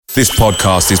This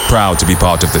podcast is proud to be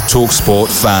part of the TalkSport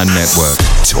Fan Network.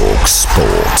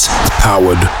 TalkSport.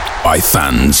 Powered by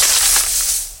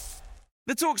fans.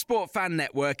 The TalkSport Fan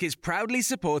Network is proudly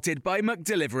supported by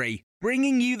McDelivery,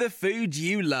 bringing you the food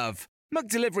you love.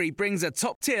 McDelivery brings a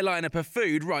top-tier lineup of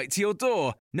food right to your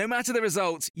door. No matter the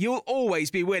result, you'll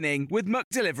always be winning with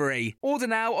McDelivery. Order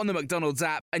now on the McDonald's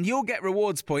app and you'll get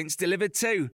rewards points delivered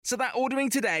too. So that ordering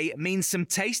today means some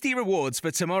tasty rewards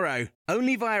for tomorrow.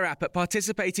 Only via app at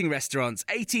participating restaurants.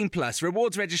 18 plus.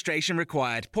 Rewards registration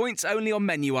required. Points only on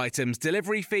menu items.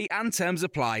 Delivery fee and terms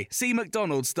apply. See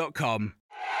mcdonalds.com.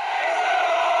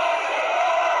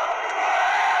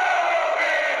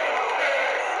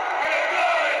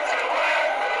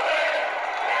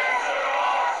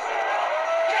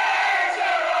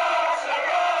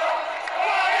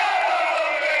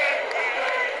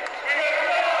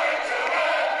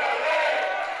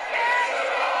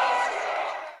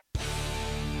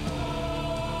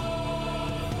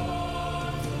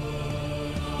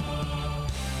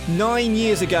 Nine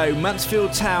years ago,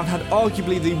 Mansfield Town had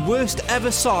arguably the worst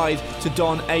ever side to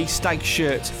don a stag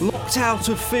shirt. Locked out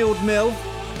of Field Mill,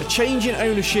 a change in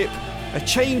ownership, a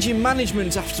change in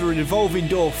management after a revolving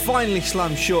door finally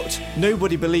slammed shut,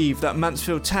 nobody believed that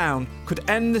Mansfield Town could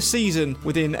end the season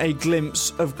within a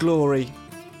glimpse of glory.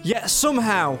 Yet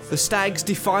somehow, the Stags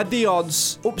defied the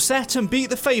odds, upset and beat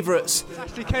the favourites.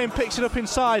 Ashley Kane picks it up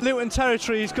inside Luton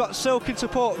territory. He's got Silk in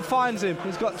support and finds him.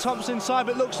 He's got Thompson inside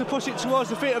but looks to push it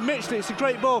towards the feet of Mitchley. It's a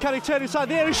great ball. Can he turn inside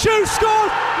the area? Shoots, scores!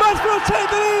 Mansfield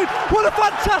take the lead! What a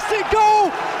fantastic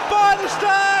goal by the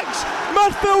Stags!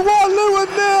 Mansfield 1,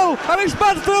 Luton 0, and it's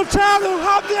Mansfield Town who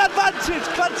have the advantage.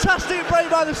 Fantastic break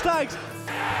by the Stags.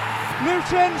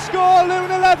 Luton score,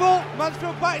 Luton a level.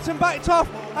 Mansfield backed off,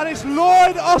 and it's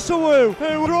Lloyd Osawu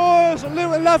who draws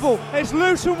Luton level. It's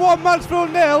Luton 1,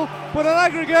 Mansfield 0, but on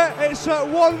aggregate it's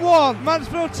 1-1.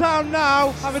 Mansfield Town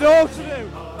now have it all to do.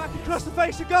 Back across the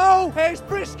face of goal, here's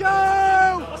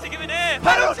Briscoe! What's he giving here?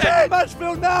 Penalty!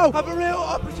 Mansfield now have a real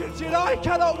opportunity, and I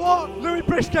cannot what? Louis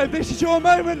Briscoe, this is your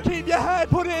moment. Keep your head,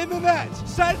 put it in the net.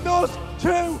 Send us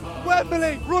to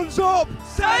Wembley, runs up,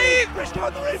 save! Briscoe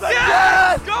on the rebound,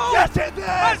 yes! yes! Goal! Get it there!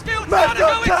 Mansfield Town are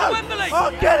going to Wembley!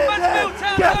 Oh, get it Mansfield there!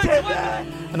 Town Get going it to there!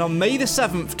 Wembley! And on May the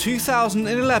 7th,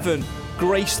 2011,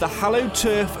 graced the hallowed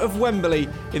turf of Wembley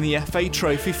in the FA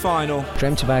Trophy final.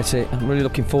 Dreamt about it. I'm really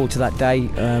looking forward to that day.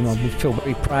 I feel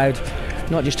very proud,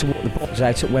 not just to walk the box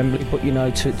out at Wembley, but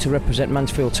to represent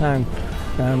Mansfield Town.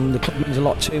 The club means a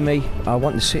lot to me. I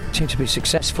want the team to be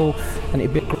successful, and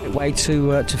it'd be a great way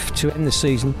to end the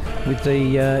season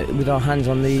with our hands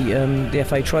on the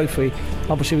FA Trophy.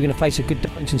 Obviously, we're going to face a good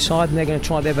Darlington side, and they're going to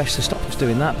try their best to stop us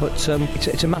doing that. But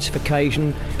it's a massive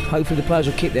occasion. Hopefully, the players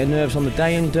will keep their nerves on the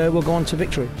day, and we'll go on to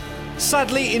victory.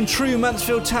 Sadly, in true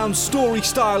Mansfield Town story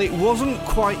style, it wasn't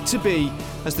quite to be,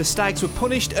 as the Stags were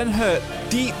punished and hurt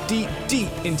deep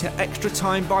into extra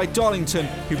time by Darlington,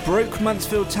 who broke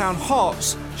Mansfield Town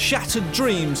hearts, shattered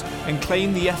dreams and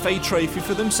claimed the FA Trophy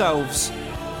for themselves.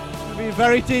 We've been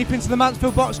very deep into the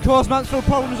Mansfield box, caused Mansfield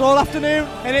problems all afternoon,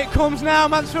 and it comes now.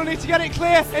 Mansfield need to get it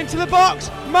clear into the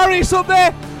box. Murray's up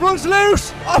there, runs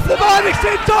loose, off the line, it's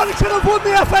in. Darlington have won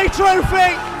the FA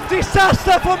Trophy.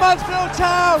 Disaster for Mansfield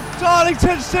Town.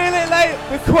 Darlington seal it late.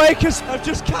 The Quakers have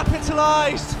just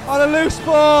capitalised on a loose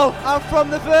ball, and from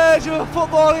the verge of a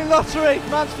footballing lottery,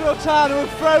 Mansfield Town have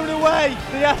thrown away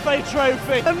the FA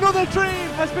Trophy. Another dream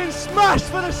has been smashed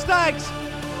for the Stags.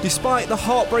 Despite the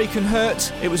heartbreak and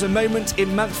hurt, it was a moment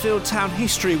in Mansfield Town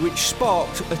history which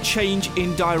sparked a change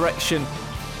in direction.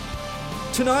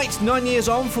 Tonight, 9 years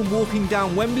on from walking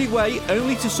down Wembley Way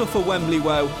only to suffer Wembley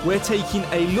woe, we're taking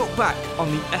a look back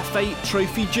on the FA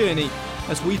Trophy journey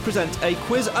as we present a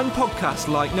quiz and podcast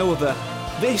like no other.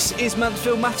 This is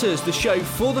Mansfield Matters, the show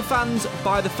for the fans,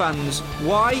 by the fans.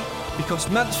 Why?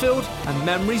 Because Mansfield and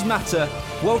memories matter.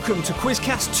 Welcome to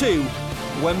Quizcast 2,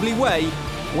 Wembley Way,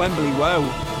 Wembley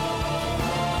Woe.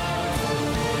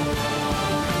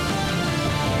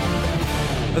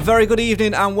 A very good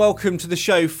evening and welcome to the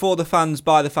show for the fans,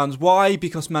 by the fans. Why?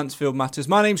 Because Mansfield matters.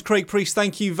 My name's Craig Priest.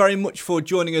 Thank you very much for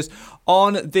joining us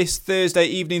on this Thursday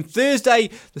evening. Thursday,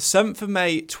 the 7th of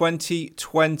May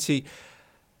 2020.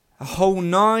 A whole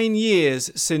 9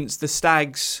 years since the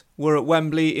Stags were at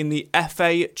Wembley in the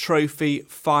FA Trophy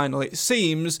final. It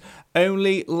seems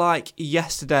only like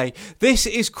yesterday. This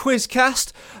is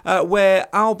Quizcast, where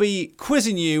I'll be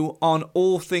quizzing you on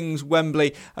all things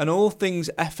Wembley and all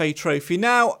things FA Trophy.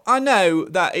 Now, I know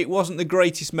that it wasn't the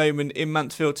greatest moment in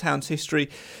Mansfield Town's history,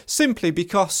 simply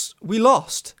because we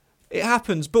lost. It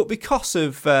happens, but because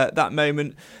of that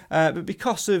moment, but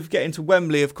because of getting to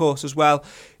Wembley, of course, as well,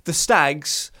 the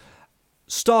Stags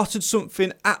started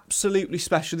something absolutely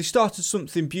special. They started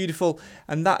something beautiful,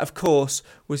 and that, of course,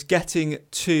 was getting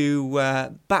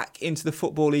to back into the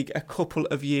Football League a couple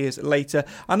of years later.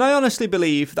 And I honestly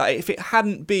believe that if it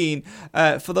hadn't been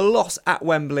for the loss at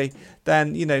Wembley,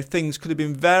 then, you know, things could have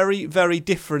been very, very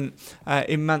different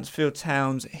in Mansfield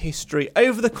Town's history.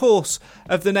 Over the course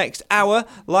of the next hour,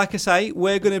 like I say,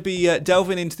 we're going to be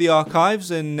delving into the archives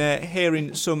and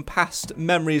hearing some past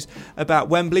memories about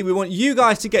Wembley. We want you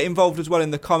guys to get involved as well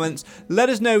in the comments. Let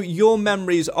us know your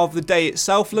memories of the day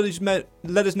itself. Let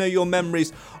us know your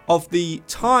memories of the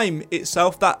time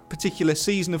itself, that particular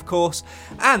season, of course.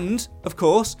 And, of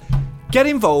course, get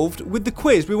involved with the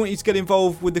quiz. We want you to get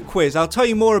involved with the quiz. I'll tell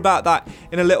you more about that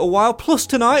in a little while. Plus,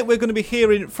 tonight, we're going to be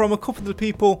hearing from a couple of the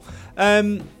people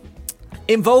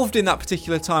involved in that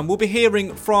particular time. We'll be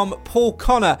hearing from Paul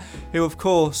Connor, who, of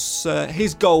course,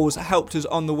 his goals helped us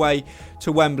on the way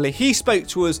to Wembley. He spoke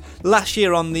to us last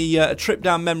year on the Trip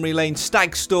Down Memory Lane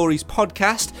Stag Stories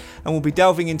podcast, and we'll be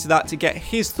delving into that to get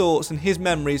his thoughts and his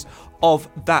memories of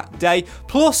that day.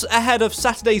 Plus, ahead of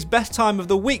Saturday's Best Time of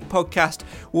the Week podcast,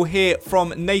 we'll hear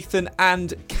from Nathan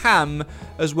and Cam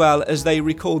as well as they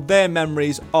recalled their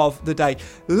memories of the day.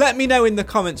 Let me know in the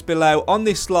comments below on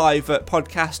this live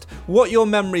podcast what your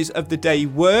memories of the day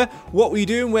were. What were you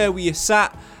doing? Where were you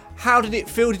sat? How did it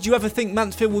feel? Did you ever think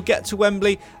Mansfield will get to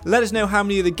Wembley? Let us know how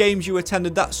many of the games you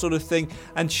attended, that sort of thing,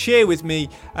 and share with me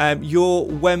your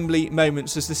Wembley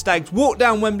moments as the Stags walk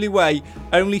down Wembley Way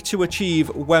only to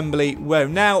achieve Wembley Woe.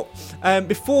 Now,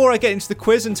 before I get into the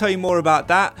quiz and tell you more about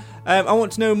that, I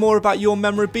want to know more about your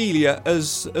memorabilia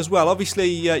as well. Obviously,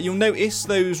 you'll notice,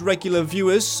 those regular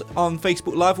viewers on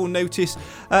Facebook Live will notice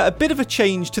a bit of a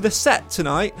change to the set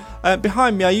tonight.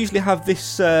 Behind me, I usually have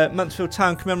this Mansfield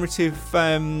Town commemorative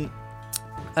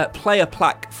player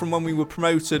plaque from when we were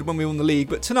promoted, when we won the league,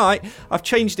 but tonight I've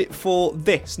changed it for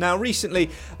this. Now, recently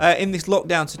in this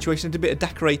lockdown situation, I did a bit of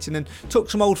decorating and took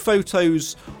some old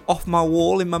photos off my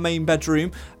wall in my main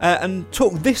bedroom and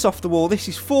took this off the wall. This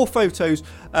is 4 photos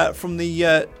from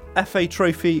the FA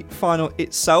Trophy final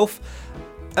itself.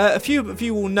 A few of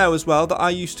you will know as well that I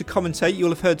used to commentate. You'll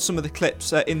have heard some of the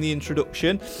clips in the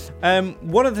introduction.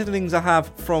 One of the things I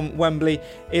have from Wembley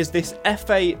is this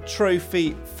FA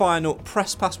Trophy final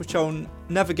press pass, which I'll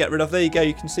never get rid of. There you go,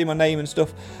 you can see my name and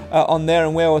stuff on there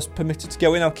and where I was permitted to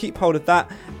go in. I'll keep hold of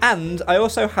that. And I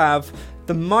also have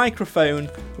the microphone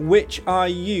which I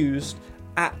used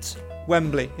at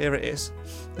Wembley. Here it is.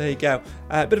 There you go.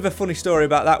 A bit of a funny story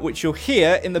about that, which you'll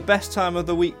hear in the Best Time of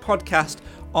the Week podcast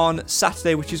on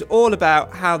Saturday, which is all about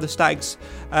how the Stags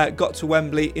got to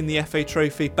Wembley in the FA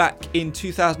Trophy back in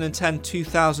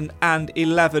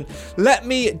 2010-2011. Let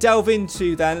me delve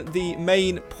into then the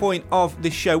main point of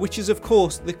this show, which is of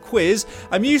course the quiz.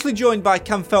 I'm usually joined by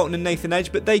Cam Felton and Nathan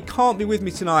Edge, but they can't be with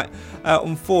me tonight,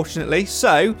 unfortunately.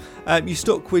 So you're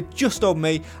stuck with just on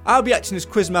me. I'll be acting as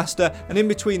quizmaster, and in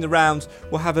between the rounds,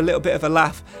 we'll have a little bit of a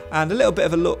laugh and a little bit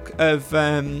of a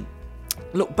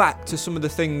look back to some of the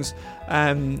things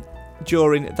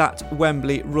during that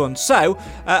Wembley run. So,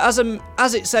 as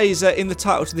it says in the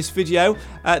title to this video,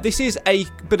 this is a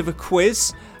bit of a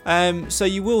quiz. So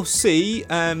you will see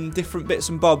different bits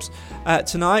and bobs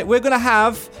tonight. We're going to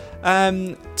have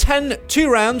 2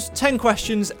 rounds, 10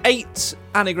 questions, 8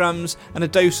 anagrams and a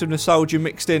dose of nostalgia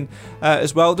mixed in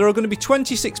as well. There are going to be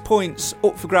 26 points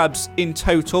up for grabs in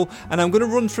total, and I'm going to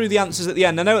run through the answers at the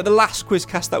end. I know at the last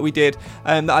quizcast that we did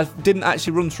that I didn't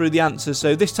actually run through the answers,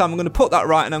 so this time I'm going to put that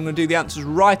right and I'm going to do the answers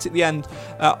right at the end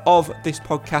of this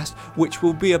podcast, which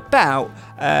will be about,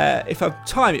 if I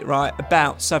time it right,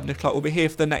 about 7 o'clock. We'll be here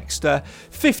for the next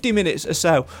 50 minutes or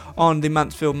so on the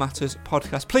Mansfield Matters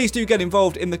podcast. Please do get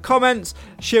involved in the comments,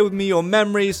 share with me your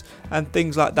memories and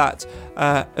things like that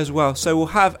as well. So we'll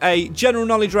have a general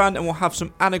knowledge round and we'll have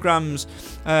some anagrams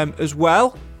as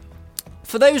well.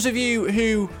 For those of you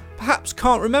who perhaps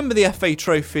can't remember the FA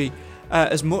Trophy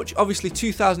as much, obviously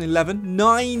 2011,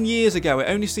 9 years ago, it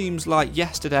only seems like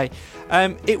yesterday.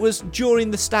 It was during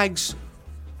the Stags'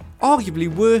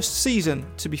 arguably worst season,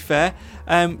 to be fair.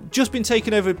 Just been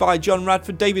taken over by John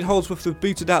Radford. David Holdsworth was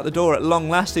booted out the door at long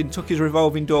last and took his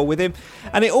revolving door with him.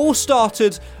 And it all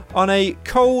started on a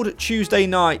cold Tuesday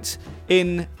night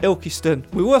in Ilkeston.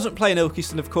 We wasn't playing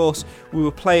Ilkeston, of course. We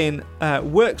were playing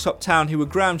Worksop Town, who were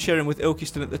ground sharing with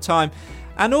Ilkeston at the time.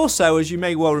 And also, as you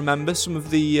may well remember, some of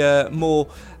the more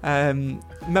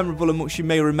memorable and which you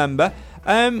may remember,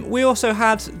 we also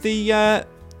had the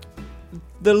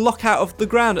lockout of the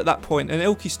ground at that point, and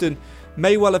Ilkeston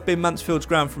may well have been Mansfield's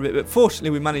ground for a bit, but fortunately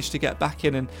we managed to get back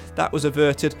in and that was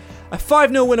averted. A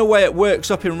 5-0 win away at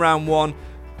Worksop in round 1.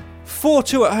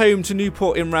 4-2 at home to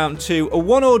Newport in round 2. A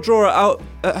 1-1 draw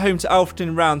at home to Alfreton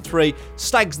in round 3.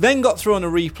 Stags then got through on a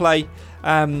replay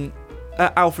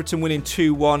at Alfreton, winning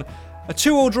 2-1. A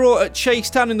 2-2 draw at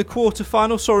Chasetown in the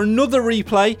quarter-final saw another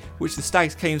replay, which the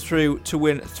Stags came through to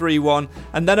win 3-1.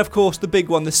 And then, of course, the big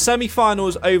one, the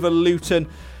semi-finals over Luton.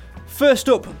 First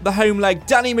up, the home leg,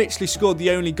 Danny Mitchley scored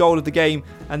the only goal of the game.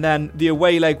 And then the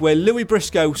away leg, where Louis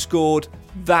Briscoe scored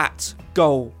that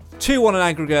goal. 2-1 in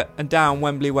aggregate and down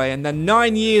Wembley way. And then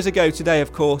 9 years ago today,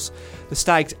 of course, the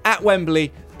Stags at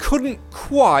Wembley couldn't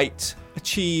quite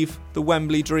achieve the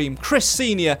Wembley dream. Chris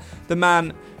Senior, the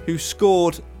man who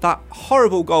scored that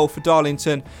horrible goal for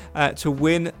Darlington to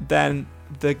win then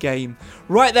the game.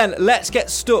 Right then, let's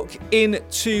get stuck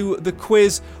into the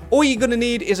quiz. All you're going to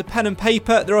need is a pen and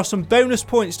paper. There are some bonus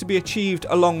points to be achieved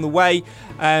along the way.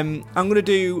 I'm going to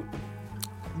do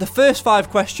the first 5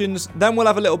 questions, then we'll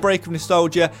have a little break of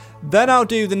nostalgia, then I'll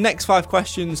do the next 5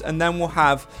 questions, and then we'll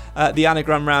have the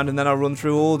anagram round, and then I'll run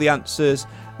through all the answers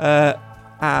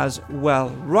as well.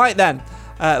 Right then,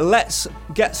 let's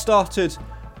get started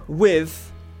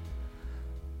with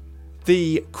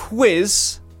the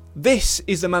quiz. This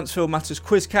is the Mansfield Matters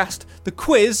Quizcast. The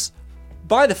quiz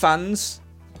by the fans,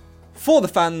 for the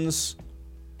fans,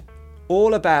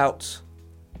 all about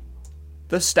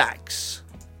the Stags.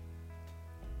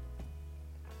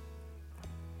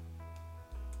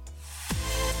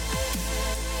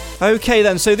 Okay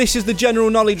then, so this is the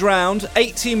general knowledge round.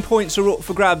 18 points are up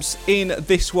for grabs in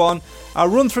this one. I'll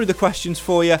run through the questions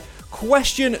for you.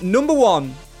 Question number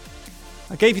 1.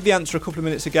 I gave you the answer a couple of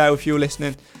minutes ago if you were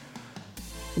listening.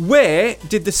 Where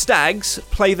did the Stags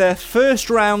play their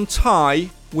first round tie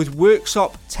with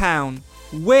Worksop Town?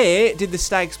 Where did the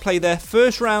Stags play their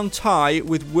first round tie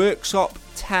with Worksop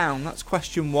Town? That's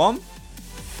question 1.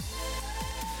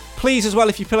 Please, as well,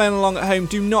 if you're playing along at home,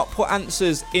 do not put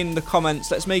answers in the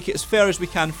comments. Let's make it as fair as we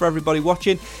can for everybody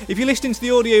watching. If you're listening to the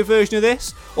audio version of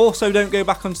this, also don't go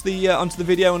back onto the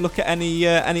video and look at any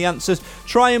answers.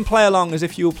 Try and play along as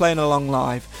if you were playing along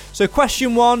live. So,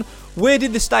 question 1: where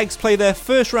did the Stags play their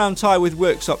first round tie with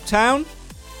Worksop Town?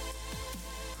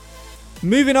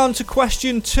 Moving on to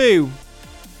question 2: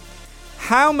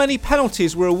 how many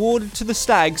penalties were awarded to the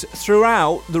Stags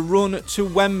throughout the run to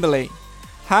Wembley?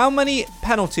 How many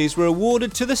penalties were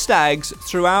awarded to the Stags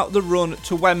throughout the run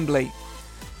to Wembley?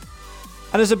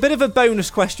 And as a bit of a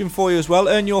bonus question for you as well,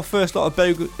 earn your first lot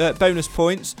of bonus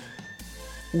points.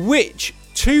 Which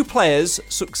 2 players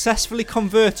successfully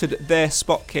converted their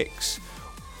spot kicks?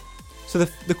 So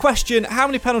the question, how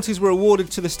many penalties were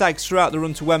awarded to the Stags throughout the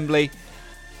run to Wembley?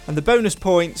 And the bonus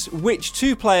points, which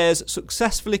 2 players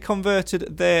successfully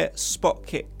converted their spot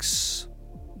kicks?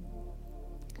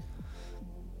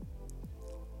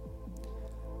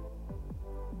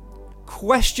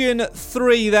 Question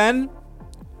 3 then.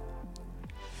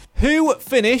 Who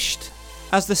finished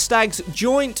as the Stags'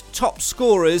 joint top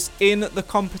scorers in the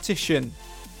competition?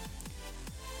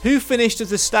 Who finished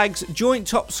as the Stags' joint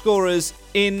top scorers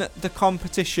in the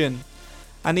competition?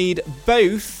 I need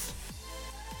both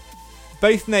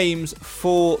names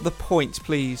for the point,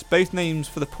 please. Both names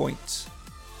for the point.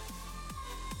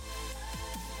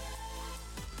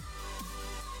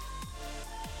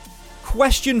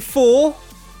 Question 4.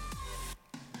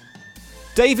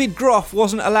 David Groff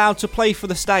wasn't allowed to play for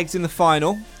the Stags in the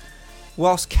final,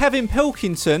 whilst Kevin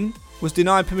Pilkington was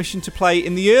denied permission to play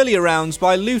in the earlier rounds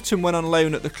by Luton when on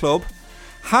loan at the club.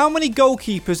 How many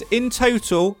goalkeepers in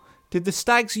total did the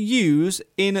Stags use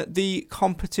in the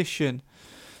competition?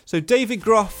 So David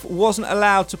Groff wasn't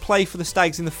allowed to play for the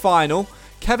Stags in the final.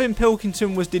 Kevin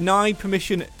Pilkington was denied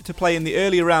permission to play in the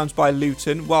earlier rounds by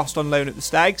Luton whilst on loan at the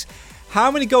Stags.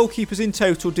 How many goalkeepers in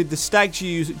total did the Stags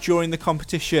use during the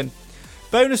competition?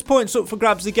 Bonus points up for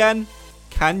grabs again.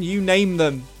 Can you name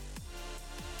them?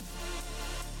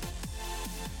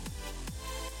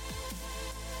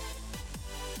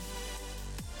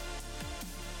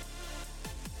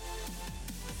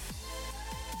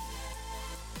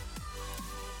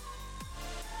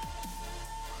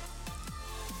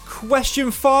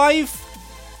 Question 5.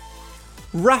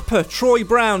 Rapper Troy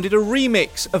Brown did a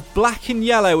remix of Black and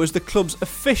Yellow as the club's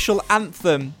official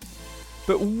anthem.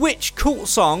 But which cult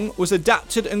song was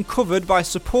adapted and covered by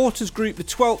supporters group the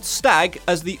 12th Stag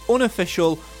as the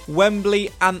unofficial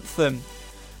Wembley anthem?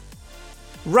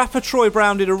 Rapper Troy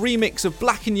Brown did a remix of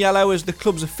Black and Yellow as the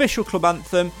club's official club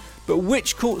anthem, but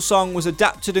which cult song was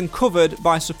adapted and covered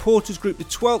by supporters group the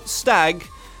 12th Stag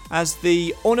as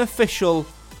the unofficial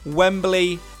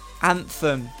Wembley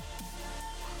anthem?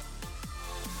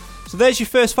 So there's your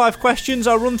first 5 questions.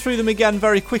 I'll run through them again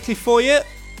very quickly for you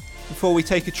before we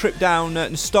take a trip down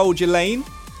nostalgia lane.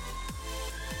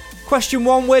 Question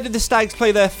 1, where did the Stags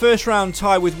play their first round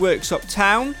tie with Worksop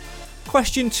Town?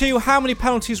 Question 2, how many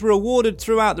penalties were awarded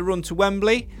throughout the run to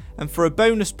Wembley? And for a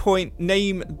bonus point,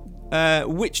 name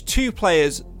which 2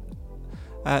 players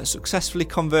successfully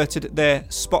converted their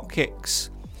spot kicks.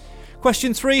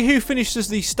 Question 3, who finished as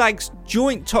the Stags'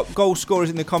 joint top goal scorers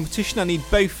in the competition? I need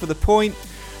both for the point.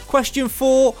 Question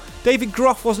 4, David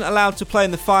Groff wasn't allowed to play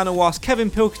in the final whilst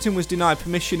Kevin Pilkington was denied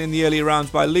permission in the earlier rounds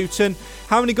by Luton.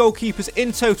 How many goalkeepers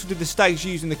in total did the Stags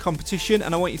use in the competition?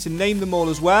 And I want you to name them all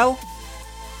as well.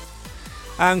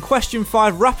 And question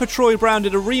 5, rapper Troy Brown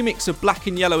did a remix of Black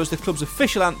and Yellow as the club's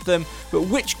official anthem, but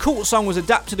which cult song was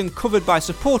adapted and covered by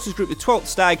supporters group The 12th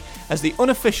Stag as the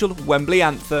unofficial Wembley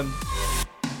anthem?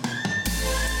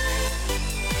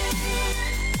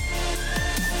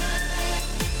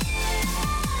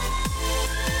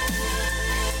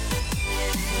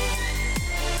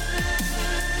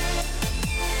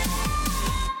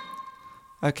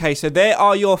 Okay, so there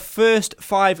are your first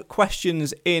 5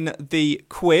 questions in the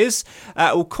quiz.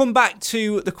 We'll come back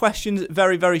to the questions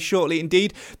very, very shortly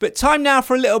indeed. But time now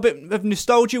for a little bit of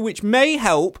nostalgia, which may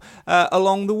help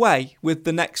along the way with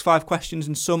the next 5 questions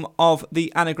and some of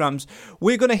the anagrams.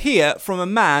 We're going to hear from a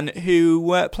man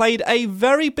who played a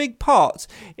very big part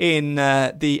in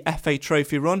the FA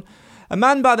Trophy run. A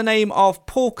man by the name of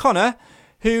Paul Connor,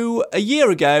 who a year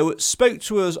ago spoke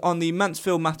to us on the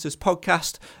Mansfield Matters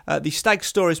podcast, the Stag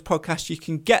Stories podcast. You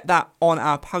can get that on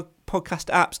our podcast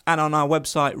apps and on our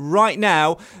website right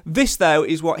now. This, though,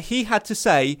 is what he had to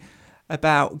say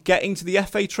about getting to the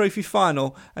FA Trophy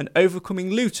final and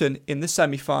overcoming Luton in the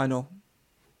semi-final.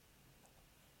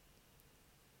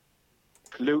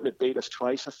 Luton had beat us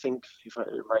twice, I think, if I'm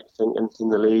right thinking, in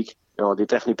the league. You know, they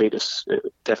definitely beat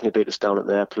us down at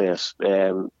their place.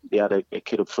 They had a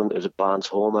kid up front as a Barnes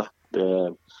Homer,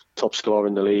 top scorer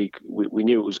in the league. We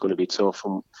knew it was going to be tough,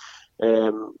 and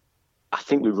I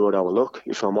think we rode our luck,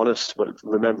 if I'm honest. But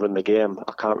remembering the game,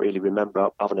 I can't really remember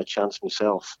having a chance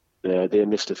myself. They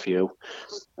missed a few.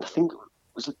 I think,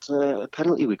 was it a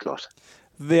penalty we got?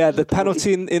 Yeah, the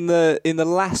penalty in the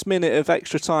last minute of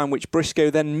extra time, which Briscoe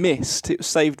then missed. It was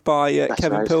saved by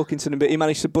Kevin Pilkington, but he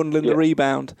managed to bundle in the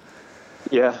rebound.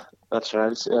 Yeah, that's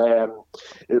right.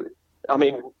 I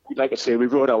mean, like I say, we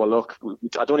rode our luck.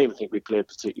 I don't even think we played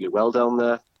particularly well down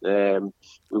there.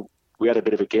 We had a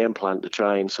bit of a game plan to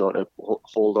try and sort of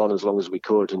hold on as long as we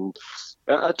could. And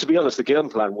to be honest, the game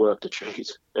plan worked a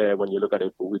treat when you look at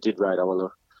it, but we did ride our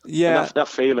luck. Yeah, that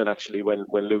feeling actually when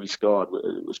Louis scored,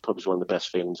 it was probably one of the best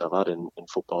feelings I've had in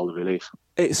football. The relief.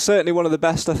 It's certainly one of the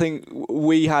best I think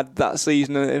we had that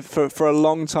season for a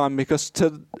long time, because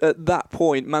at that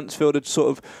point Mansfield had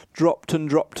sort of dropped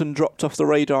off the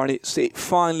radar, and it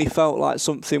finally felt like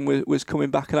something was coming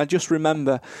back. And I just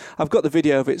remember, I've got the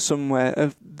video of it somewhere,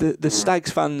 of the Stags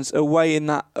fans away in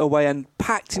that away end,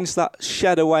 packed into that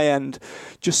shed away end,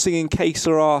 just singing "Que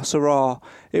Sera, Sera."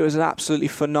 It was an absolutely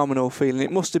phenomenal feeling.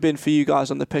 It must have been for you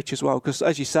guys on the pitch as well, because,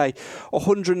 as you say,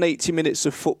 180 minutes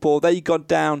of football. They got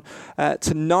down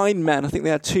to 9 men. I think they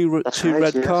had two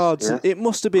red cards. Yeah. It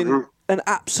must have been an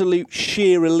absolute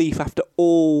sheer relief after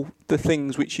all the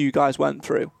things which you guys went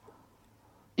through.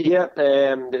 Yeah,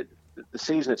 the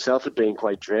season itself had been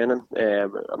quite draining.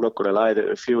 I'm not going to lie, that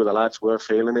a few of the lads were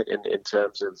feeling it in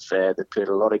terms of they played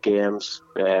a lot of games.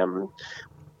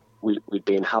 We'd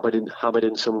been hammered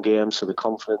in some games, so the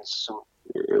confidence,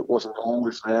 it wasn't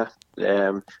always there.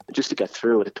 Just to get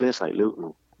through at a place like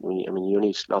Luton, you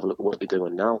only have a look at what they're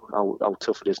doing now, how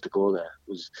tough it is to go there.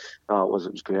 It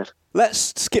was great.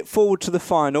 Let's skip forward to the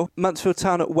final. Mansfield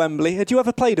Town at Wembley. Had you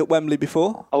ever played at Wembley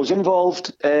before? I was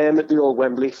involved at the old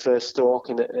Wembley for Stoke,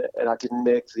 and I didn't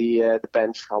make the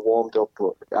bench. I warmed up,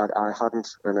 but I hadn't,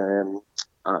 and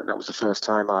that was the first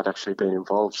time I'd actually been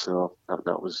involved, so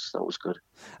that was good.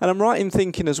 And I'm right in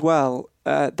thinking as well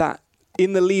that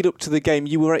in the lead up to the game,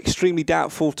 you were extremely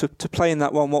doubtful to play in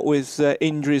that one, what with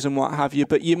injuries and what have you,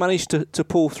 but you managed to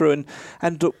pull through and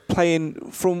end up playing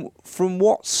from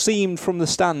what seemed from the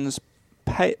stands,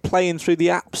 playing through the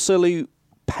absolute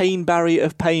pain barrier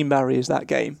of pain barriers that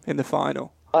game in the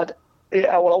final.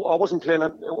 I wasn't playing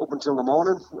up until the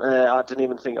morning. I didn't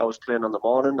even think I was playing on the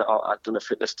morning. I'd done a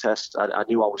fitness test. I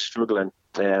knew I was struggling.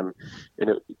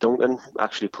 Duncan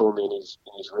actually pulled me in his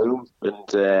room,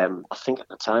 and I think at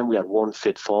the time we had one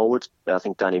fit forward. I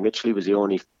think Danny Mitchell was the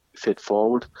only fit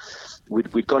forward.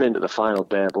 We'd gone into the final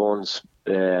bare bones.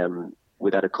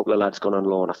 We'd had a couple of lads gone on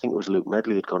loan. I think it was Luke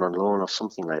Medley had gone on loan or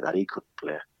something like that. He couldn't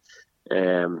play.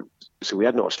 So we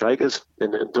had no strikers,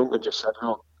 and Duncan just said,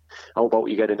 "Oh, how about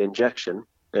you get an injection,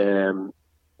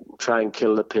 try and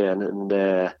kill the pain, and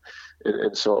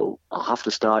And so I'll have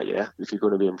to start you if you're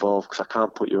going to be involved, because I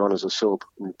can't put you on as a sub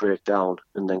and break down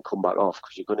and then come back off,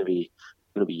 because you're going to be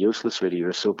useless really. You're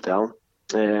a sub down.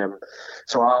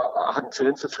 So I hadn't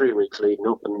trained for 3 weeks leading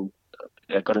up, and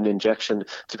I got an injection.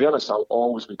 To be honest, I'll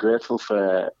always be grateful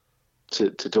to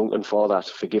Duncan for that,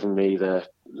 for giving me the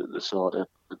sort of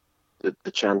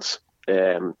the chance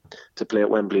to play at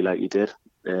Wembley like he did.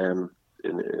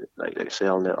 Like I say,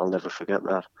 I'll never forget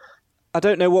that. I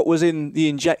don't know what was in the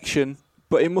injection,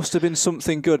 but it must have been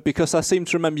something good, because I seem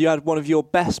to remember you had one of your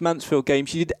best Mansfield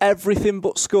games. You did everything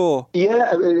but score.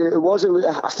 Yeah, it was.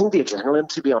 I think the adrenaline,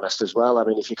 to be honest, as well. I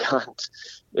mean, if you can't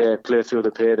play through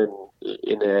the pain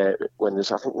when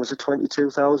there's, I think, was it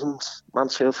 22,000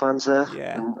 Mansfield fans there?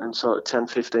 Yeah. And sort of 10,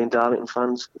 15 Darlington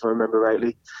fans, if I remember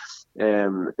rightly.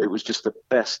 It was just the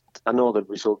best. I know the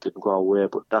result didn't go our way,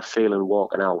 but that feeling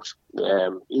walking out,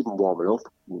 even warming up,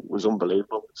 was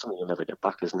unbelievable. It's something you'll never get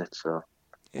back, isn't it? So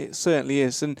it certainly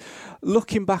is. And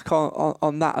looking back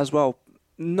on that as well,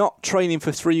 not training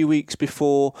for 3 weeks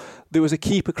before, there was a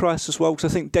keeper crisis as well, because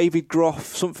I think David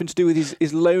Groff, something to do with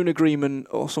his loan agreement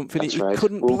or something. That's he right.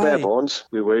 couldn't play. play. Bare bones.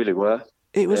 We really were.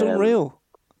 It was unreal.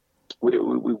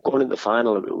 We've gone into the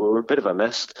final. We were a bit of a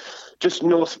mess. Just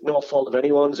no fault of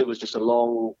anyone's. It was just a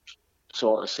long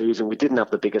sort of season. We didn't have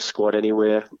the biggest squad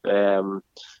anyway. We're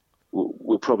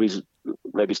probably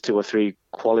maybe 2 or 3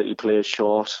 quality players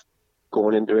short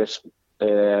going into it.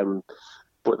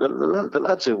 But the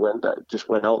lads who went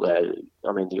out there,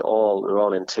 I mean, they're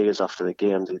all in tears after the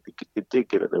game. They did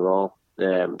give it their all.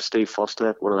 Steve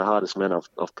Foster, one of the hardest men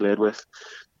I've played with,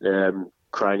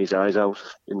 crying his eyes out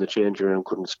in the changing room,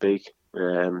 couldn't speak.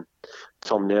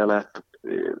 Tom Naylor,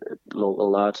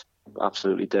 local lad,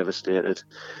 absolutely devastated.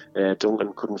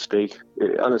 Duncan couldn't speak.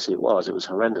 Honestly, it was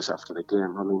horrendous after the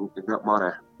game. I mean, in that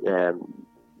manner,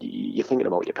 you're thinking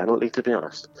about your penalty, to be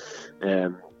honest. I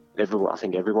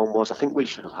think everyone was. I think we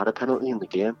should have had a penalty in the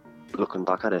game, looking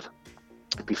back at it.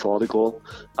 Before the goal,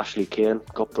 Ashley Kane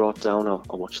got brought down. I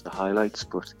watched the highlights,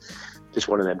 but just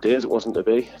one of them days it wasn't to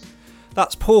be.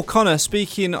 That's Paul Connor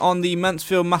speaking on the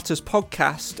Mansfield Matters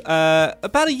podcast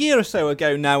about a year or so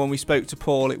ago now when we spoke to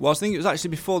Paul. I think it was actually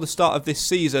before the start of this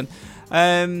season.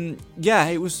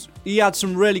 He had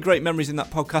some really great memories in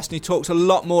that podcast, and he talks a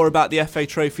lot more about the FA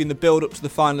Trophy and the build-up to the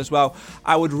final as well.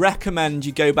 I would recommend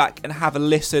you go back and have a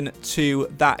listen to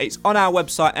that. It's on our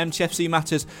website,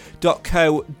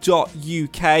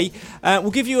 mtfcmatters.co.uk.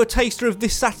 We'll give you a taster of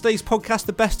this Saturday's podcast,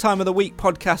 the Best Time of the Week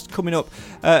podcast, coming up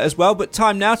as well. But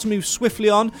time now to move swiftly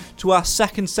on to our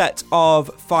second set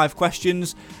of 5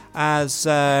 questions as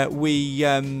we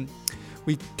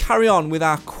carry on with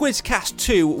our Quizcast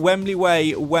 2, Wembley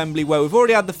Way, Wembley Woe. We've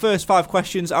already had the first 5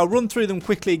 questions. I'll run through them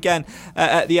quickly again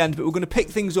at the end, but we're going to pick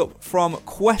things up from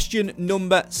question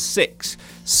number 6.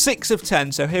 6 of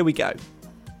 10, so here we go.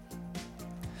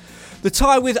 The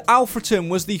tie with Alfreton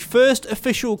was the first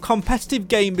official competitive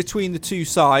game between the two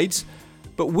sides,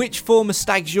 but which former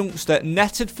Stags youngster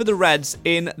netted for the Reds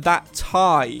in that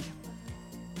tie?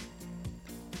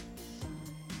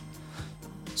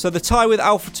 So the tie with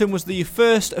Alfreton was the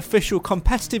first official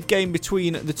competitive game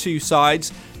between the two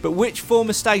sides, but which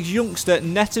former Stags youngster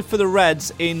netted for the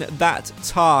Reds in that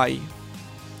tie?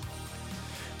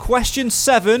 Question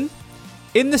 7.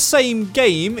 In the same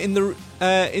game,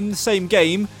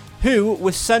 who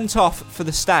was sent off for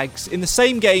the Stags? In the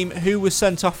same game, who was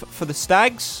sent off for the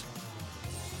Stags?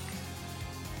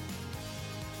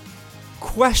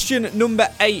 Question number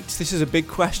 8. This is a big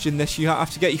question. You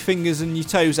have to get your fingers and your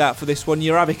toes out for this one,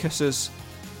 your abacuses.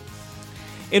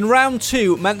 In round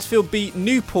 2, Mansfield beat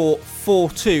Newport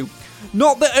 4-2.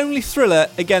 Not the only thriller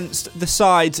against the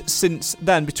sides since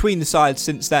then, between the sides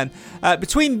since then.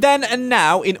 Between then and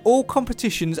now, in all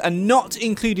competitions, and not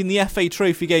including the FA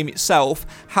Trophy game itself,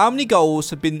 how many goals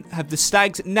have the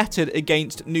Stags netted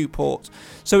against Newport?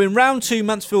 So in round 2,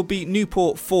 Mansfield beat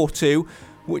Newport 4-2.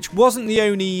 Which wasn't the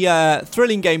only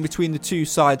thrilling game between the two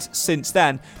sides since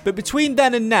then. But between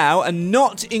then and now, and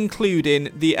not including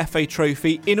the FA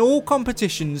Trophy, in all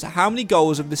competitions, how many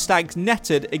goals have the Stags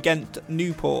netted against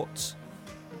Newport?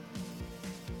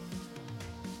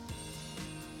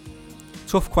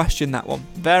 Tough question, that one.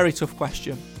 Very tough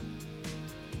question.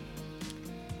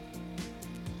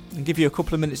 I'll give you a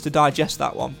couple of minutes to digest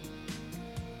that one.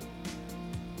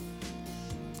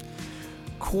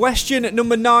 Question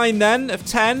number 9 then, of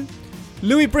 10.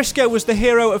 Louis Briscoe was the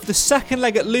hero of the second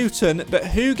leg at Luton, but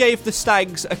who gave the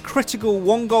Stags a critical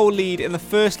 1-goal lead in the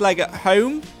first leg at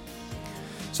home?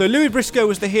 So Louis Briscoe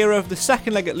was the hero of the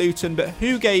second leg at Luton, but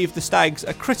who gave the Stags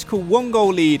a critical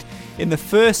 1-goal lead in the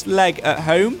first leg at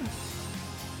home?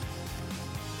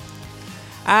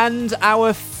 And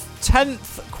our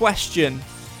 10th question.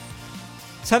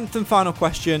 10th and final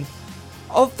question.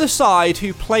 Of the side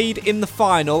who played in the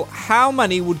final, how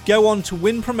many would go on to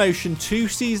win promotion 2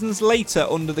 seasons later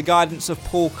under the guidance of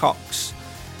Paul Cox?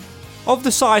 Of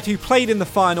the side who played in the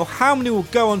final, how many will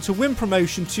go on to win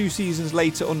promotion 2 seasons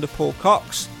later under Paul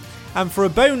Cox? And for a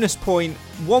bonus point,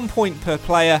 1 point per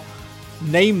player,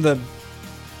 name them.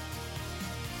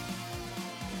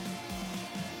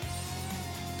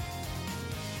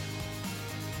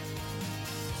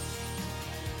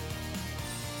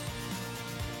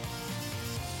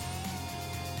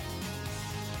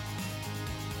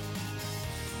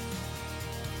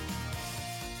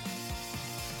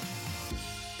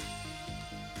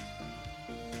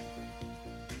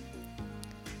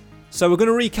 So we're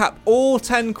going to recap all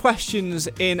 10 questions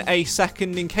in a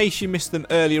second in case you missed them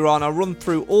earlier on. I'll run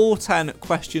through all 10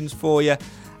 questions for you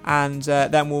and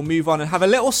then we'll move on and have a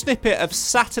little snippet of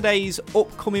Saturday's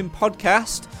upcoming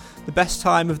podcast, the Best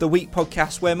Time of the Week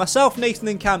podcast, where myself, Nathan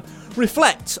and Cam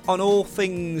reflect on all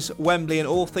things Wembley and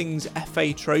all things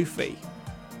FA Trophy.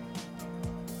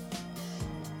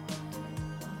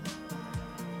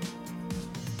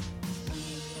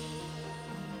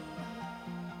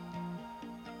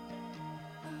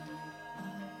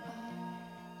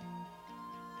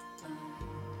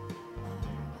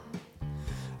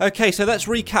 Okay, so let's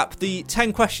recap the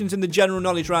 10 questions in the general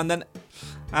knowledge round then,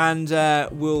 and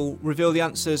we'll reveal the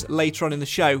answers later on in the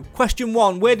show. Question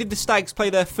 1, where did the Stags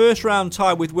play their first round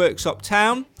tie with Worksop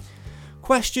Town?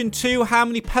 Question 2, how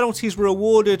many penalties were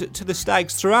awarded to the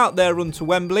Stags throughout their run to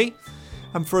Wembley?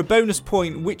 And for a bonus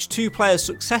point, which 2 players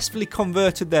successfully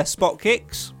converted their spot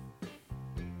kicks?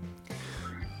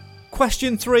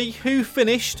 Question 3, who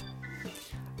finished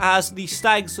as the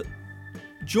Stags'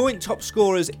 joint top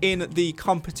scorers in the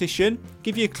competition?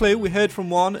 Give you a clue, we heard from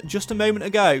one just a moment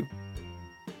ago.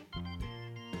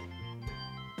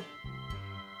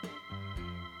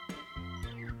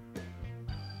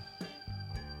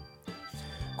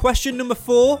 Question number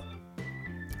 4.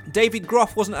 David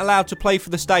Groff wasn't allowed to play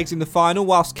for the Stags in the final,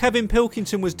 whilst Kevin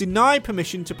Pilkington was denied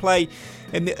permission to play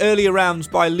in the earlier rounds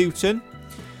by Luton.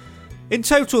 In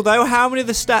total, though, how many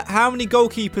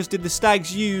goalkeepers did the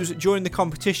Stags use during the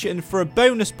competition? For a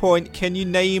bonus point, can you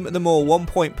name them all? 1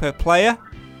 point per player.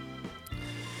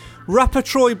 Rapper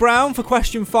Troy Brown, for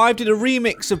question 5, did a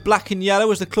remix of Black and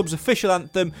Yellow as the club's official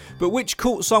anthem, but which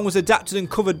cult song was adapted and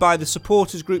covered by the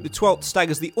supporters group, the 12th Stag,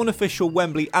 as the unofficial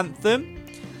Wembley anthem?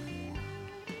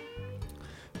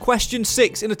 Question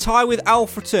 6, in a tie with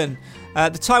Alfreton.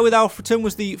 The tie with Alfreton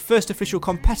was the first official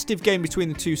competitive game between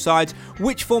the two sides.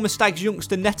 Which former Stags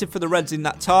youngster netted for the Reds in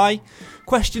that tie?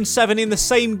 Question 7, in the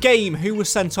same game, who was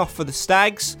sent off for the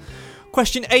Stags?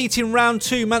 Question 8, in round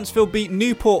 2, Mansfield beat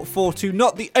Newport 4-2.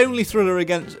 Not the only thriller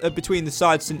between the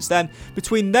sides since then.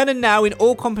 Between then and now, in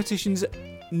all competitions,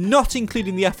 not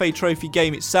including the FA Trophy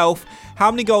game itself,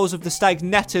 how many goals have the Stags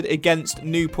netted against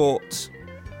Newport?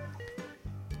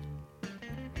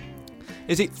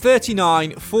 Is it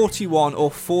 39, 41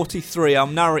 or 43? I'll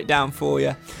narrow it down for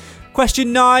you.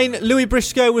 Question 9. Louis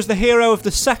Briscoe was the hero of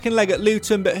the second leg at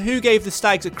Luton, but who gave the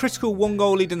Stags a critical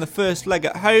 1-goal lead in the first leg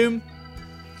at home?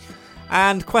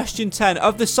 And question 10.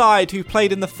 Of the side who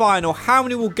played in the final, how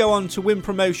many will go on to win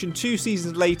promotion 2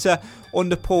 seasons later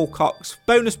under Paul Cox?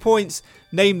 Bonus points,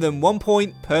 name them. 1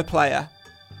 point per player.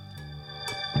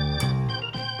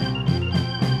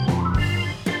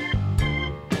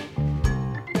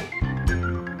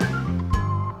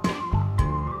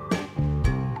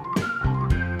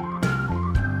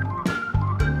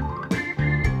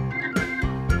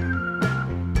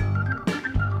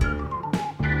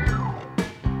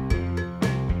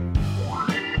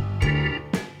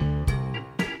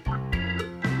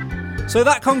 So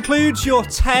that concludes your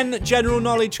 10 general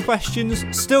knowledge questions.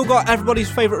 Still got everybody's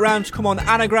favourite round to come on,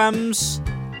 anagrams.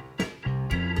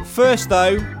 First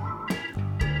though,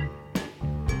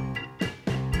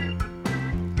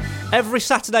 every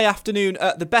Saturday afternoon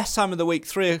at the best time of the week,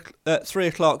 3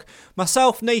 o'clock,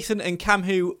 myself, Nathan and Cam,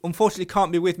 who unfortunately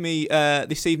can't be with me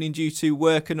this evening due to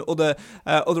work and other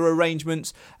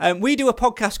arrangements, we do a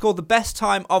podcast called The Best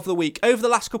Time of the Week. Over the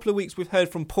last couple of weeks, we've heard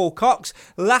from Paul Cox.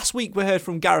 Last week, we heard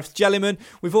from Gareth Jellyman.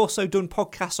 We've also done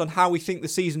podcasts on how we think the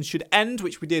season should end,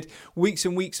 which we did weeks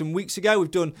and weeks and weeks ago.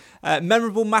 We've done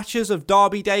memorable matches of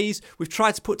derby days. We've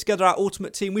tried to put together our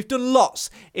ultimate team. We've done lots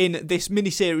in this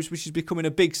mini-series, which is becoming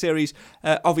a big series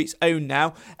of its own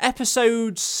now.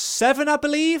 Episode 7, I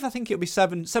believe. I think it'll be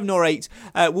 7 or 8.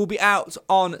 Will be out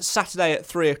on Saturday at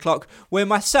 3 o'clock, where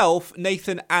myself,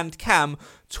 Nathan and Cam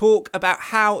talk about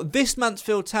how this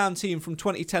Mansfield Town team from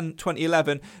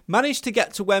 2010-2011 managed to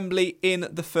get to Wembley in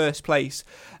the first place.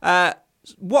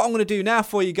 what I'm going to do now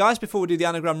for you guys before we do the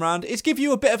anagram round is give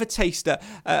you a bit of a taster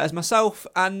as myself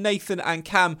and Nathan and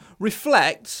Cam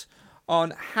reflect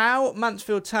on how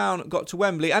Mansfield Town got to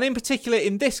Wembley, and in particular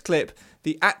in this clip,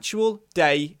 the actual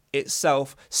day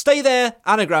itself. Stay there,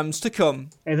 anagrams to come.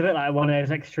 It's a bit like one of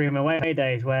those extreme away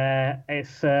days where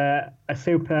it's a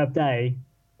superb day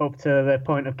up to the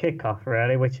point of kickoff,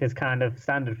 really, which is kind of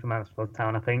standard for Mansfield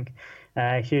Town, I think.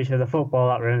 It's usually the football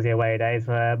that ruins the away days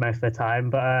most of the time.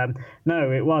 But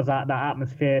no, it was that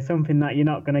atmosphere, something that you're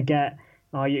not going to get,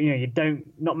 or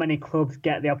not many clubs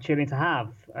get the opportunity to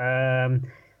have.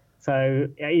 So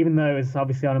even though it's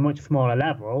obviously on a much smaller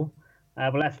level,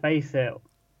 but let's face it,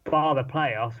 bar the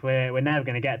playoffs, we're never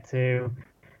going to get to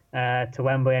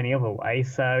Wembley any other way.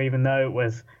 So even though it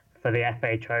was for the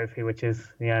FA Trophy, which is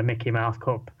Mickey Mouse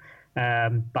Cup,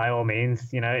 by all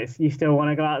means, you still want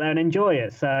to go out there and enjoy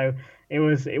it. So it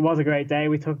was a great day.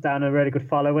 We took down a really good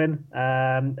following,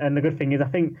 and the good thing is, I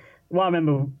think what I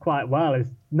remember quite well is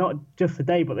not just the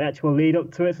day, but the actual lead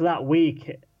up to it. So that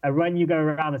week, when you go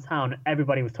around the town,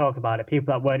 everybody was talking about it.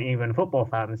 People that weren't even football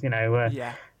fans, were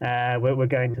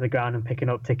going to the ground and picking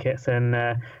up tickets and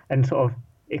sort of,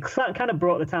 it kind of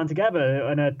brought the town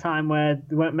together in a time where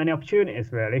there weren't many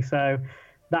opportunities, really. So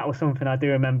that was something I do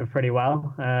remember pretty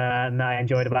well, and I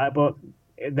enjoyed about it. But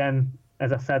then,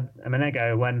 as I said a minute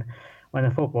ago, when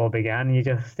the football began,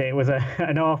 it was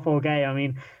an awful game. I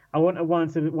mean, I wouldn't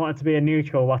have wanted to be a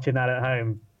neutral watching that at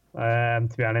home, to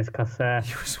be honest, because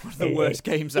it was one of the worst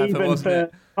games ever, wasn't it? Even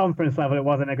for conference level, it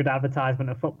wasn't a good advertisement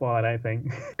of football, I don't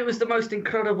think. It was the most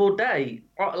incredible day,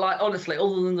 like, honestly,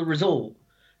 other than the result,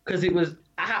 because it was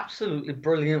absolutely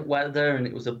brilliant weather and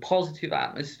it was a positive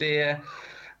atmosphere,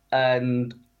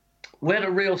 and we had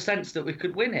a real sense that we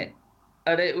could win it.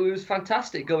 And it was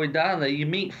fantastic going down there. You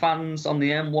meet fans on the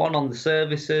M1, on the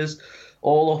services,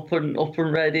 all up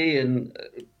and ready and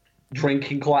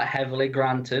drinking quite heavily,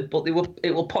 granted, but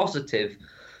it were positive.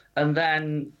 And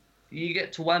then you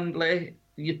get to Wembley,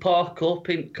 you park up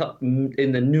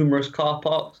in the numerous car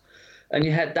parks, and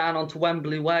you head down onto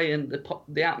Wembley Way, and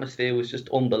the atmosphere was just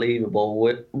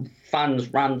unbelievable.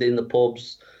 Fans ran in the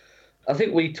pubs. I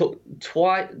think we took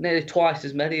nearly twice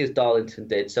as many as Darlington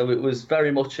did, so it was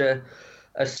very much a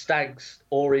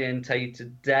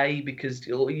Stags-orientated day, because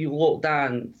you walk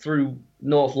down through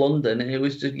North London and it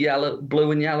was just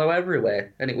blue and yellow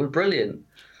everywhere, and it was brilliant.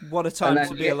 What a time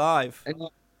to be alive.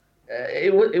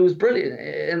 It was brilliant,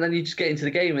 and then you just get into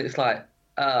the game and it's like,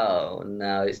 oh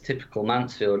no, it's typical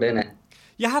Mansfield, isn't it?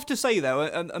 You have to say, though,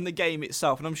 and the game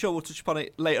itself, and I'm sure we'll touch upon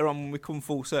it later on when we come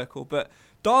full circle, but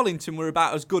Darlington were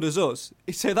about as good as us.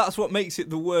 So that's what makes it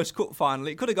the worst cup final.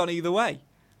 It could have gone either way.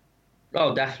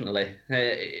 Oh, definitely.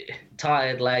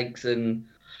 Tired legs, and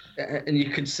you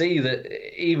could see that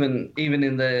even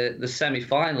in the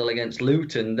semi-final against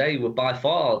Luton, they were by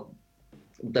far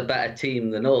the better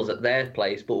team than us at their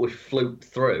place, but we fluked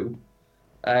through.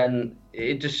 And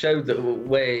it just showed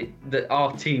that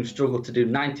our team struggled to do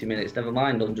 90 minutes, never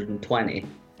mind 120.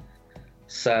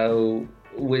 So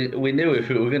we knew if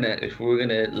we were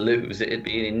gonna lose, it'd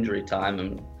be in injury time,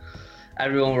 and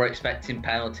everyone were expecting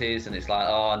penalties, and it's like,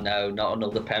 oh no, not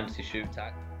another penalty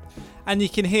shootout. And you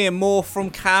can hear more from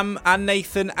Cam and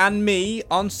Nathan and me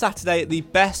on Saturday at the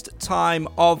best time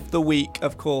of the week,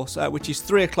 of course, which is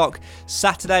 3 o'clock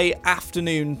Saturday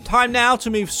afternoon. Time now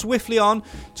to move swiftly on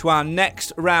to our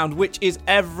next round, which is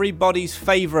everybody's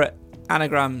favourite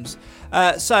anagrams.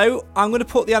 So I'm going to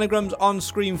put the anagrams on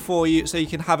screen for you so you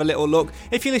can have a little look.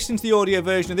 If you're listening to the audio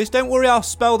version of this, don't worry, I'll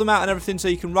spell them out and everything so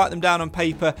you can write them down on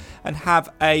paper and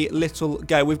have a little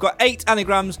go. We've got 8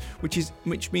 anagrams,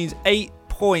 which means 8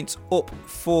 points up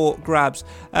for grabs.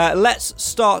 Let's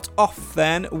start off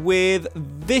then with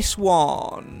this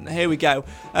one. Here we go.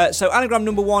 So anagram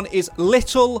number 1 is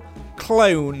Little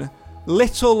Clone.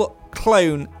 Little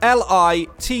Clone.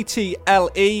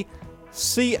 Little-Clone.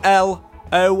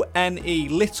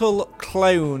 Little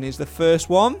Clone is the first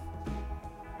one.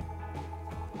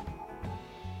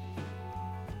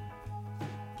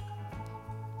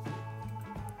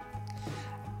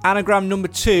 Anagram number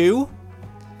 2.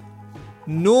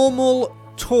 Normal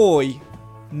Toy.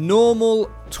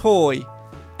 Normal Toy.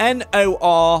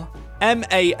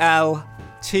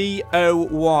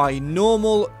 Normaltoy.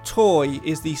 Normal Toy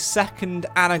is the second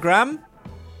anagram.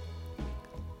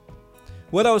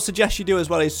 What I would suggest you do as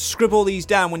well is scribble these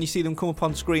down when you see them come up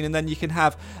on screen, and then you can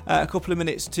have a couple of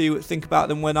minutes to think about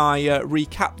them when I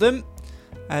recap them.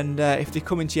 And if they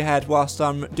come into your head whilst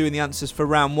I'm doing the answers for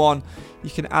round 1, you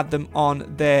can add them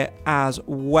on there as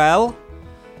well.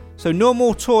 So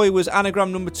Normal Toy was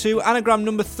anagram number 2. Anagram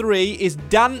number 3 is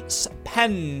Dance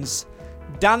Pens.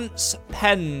 Dance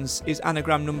Pens is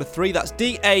anagram number 3. That's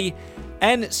DANCEPENS.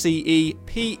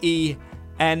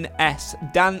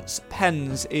 Dance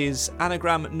Pens is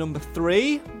anagram number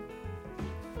 3.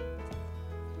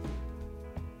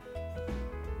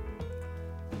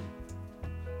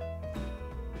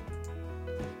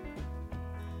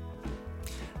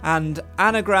 And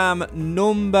anagram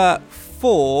number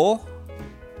 4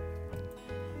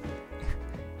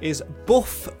 is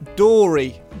Buff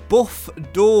Dory. Buff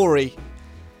Dory.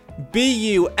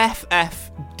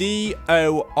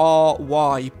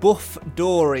 BUFFDORY. Buff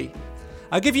Dory.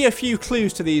 I'll give you a few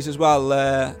clues to these as well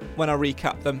when I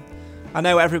recap them. I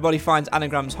know everybody finds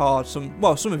anagrams hard. Some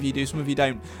of you do, some of you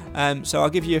don't. So I'll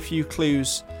give you a few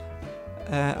clues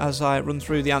as I run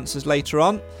through the answers later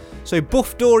on. So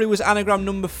Buff Dory was anagram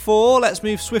number 4. Let's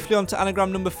move swiftly on to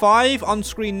anagram number 5 on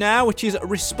screen now, which is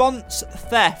response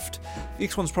theft.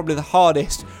 This one's probably the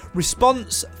hardest.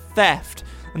 Response theft.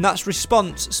 And that's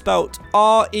response spelt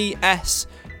RESPONSE.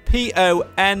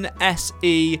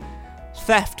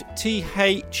 Theft,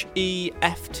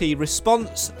 THEFT.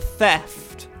 Response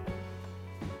theft.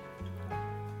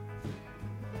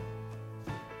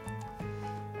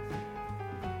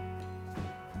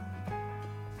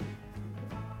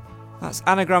 That's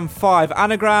anagram 5.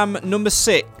 Anagram number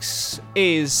 6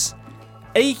 is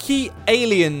Achy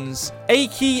Aliens.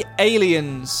 Achy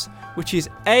Aliens, which is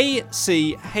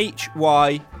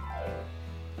ACHYALIENS.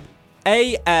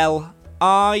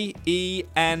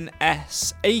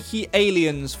 Achy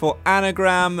Aliens for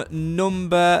anagram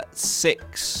number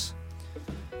 6.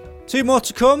 2 more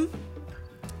to come.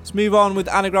 Let's move on with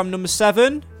anagram number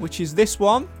 7, which is this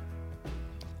one.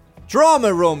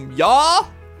 Drama Room, yeah?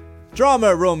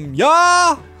 Drama Room,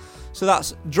 yeah! So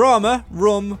that's Drama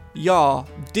Room, yeah.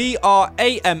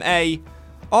 DRAMARUMYA.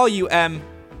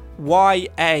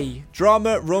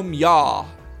 Drama Room, yeah.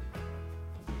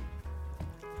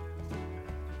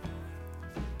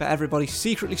 Bet everybody's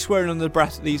secretly swearing under their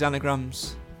breath at these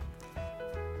anagrams.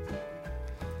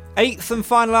 8th and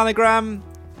final anagram.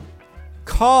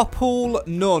 Carpool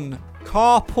Nun.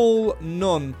 Carpool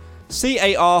Nun.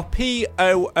 CARPOOLNUN.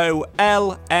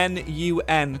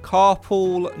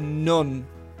 Carpool Nun.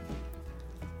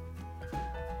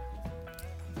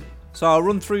 So I'll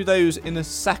run through those in a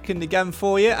second again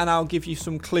for you, and I'll give you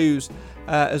some clues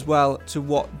as well to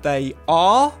what they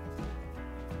are.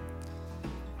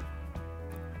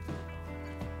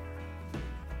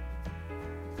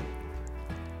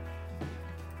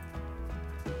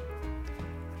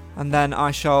 And then I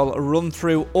shall run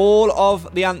through all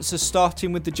of the answers,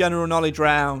 starting with the general knowledge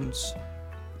rounds.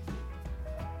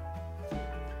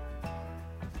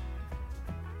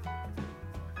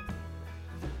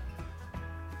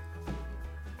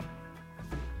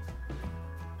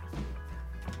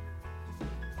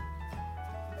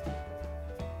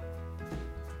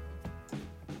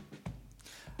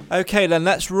 Okay then,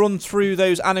 let's run through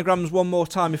those anagrams one more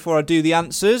time before I do the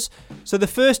answers. So the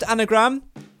first anagram,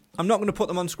 I'm not going to put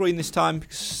them on screen this time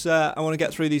because I want to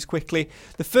get through these quickly.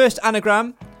 The first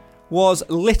anagram was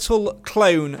Little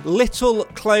Clone. Little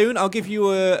Clone, I'll give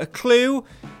you a clue.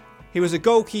 He was a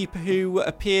goalkeeper who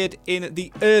appeared in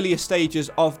the earlier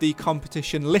stages of the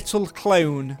competition. Little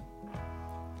Clone.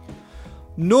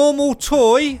 Normal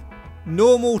Toy,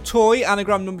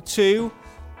 anagram number 2,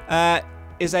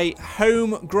 is a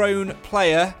homegrown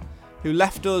player who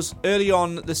left us early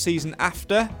on the season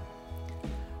after.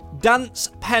 Dance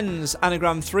Pens,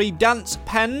 anagram 3. Dance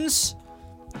Pens.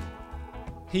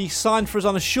 He signed for us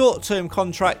on a short-term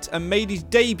contract and made his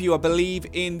debut, I believe,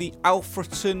 in the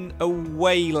Alfreton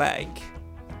away leg.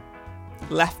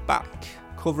 Left back,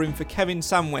 covering for Kevin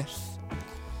Samwith.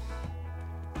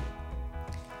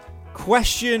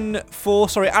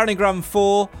 Anagram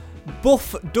 4.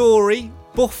 Buff Dory.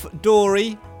 Buff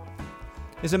Dory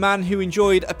is a man who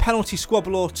enjoyed a penalty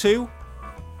squabble or two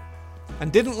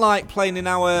and didn't like playing in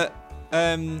our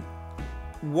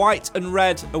white and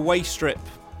red away strip.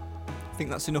 I think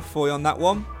that's enough for you on that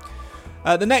one.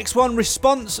 The next one,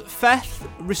 Response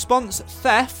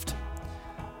Theft,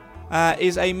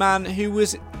 is a man who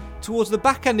was towards the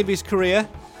back end of his career,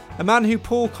 a man who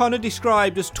Paul Connor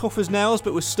described as tough as nails,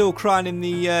 but was still crying in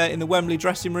the Wembley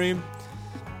dressing room,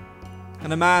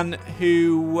 and a man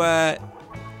who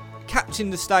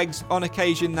captained the Stags on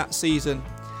occasion that season.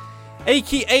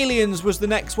 Achy Aliens was the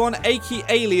next one. Achy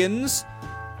Aliens,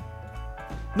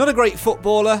 not a great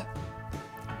footballer,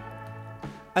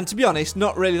 and to be honest,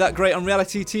 not really that great on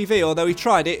reality TV, although he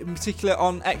tried it, in particular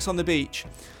on X on the Beach.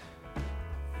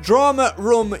 Drama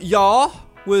Room Yar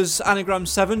was anagram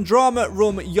 7. Drama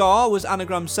Room Yar was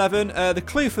anagram 7. The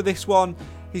clue for this one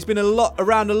He's been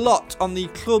around a lot on the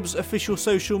club's official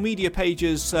social media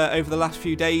pages over the last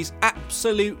few days.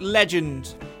 Absolute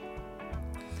legend.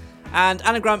 And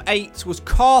anagram 8 was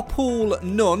Carpool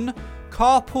Nun.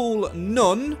 Carpool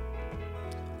Nun.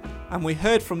 And we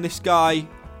heard from this guy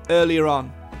earlier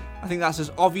on. I think that's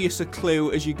as obvious a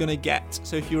clue as you're going to get.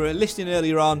 So if you were listening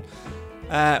earlier on,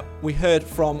 we heard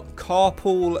from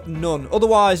Carpool Nun,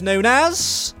 otherwise known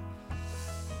as...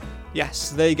 Yes,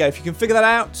 there you go. If you can figure that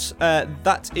out,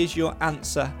 that is your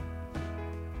answer.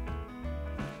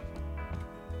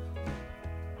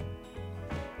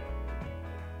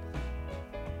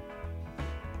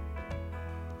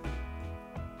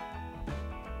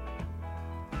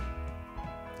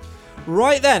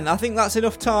 Right then, I think that's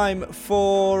enough time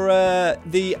for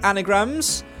the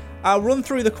anagrams. I'll run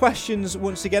through the questions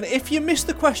once again. If you missed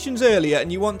the questions earlier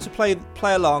and you want to play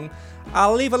along,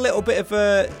 I'll leave a little bit of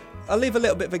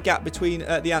a gap between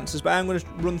the answers, but I'm going to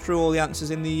run through all the answers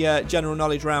in the general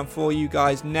knowledge round for you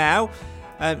guys now.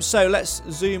 So let's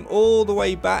zoom all the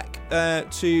way back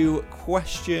to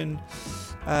question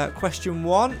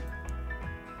 1.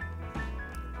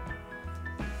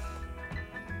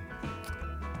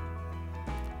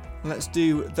 Let's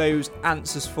do those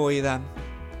answers for you then.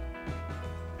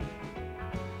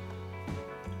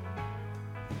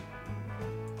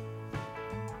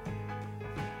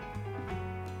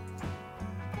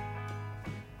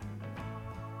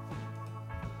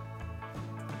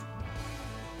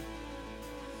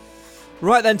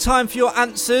 Right then, time for your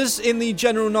answers in the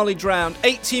general knowledge round.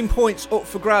 18 points up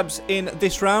for grabs in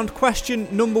this round. Question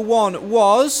number 1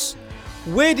 was...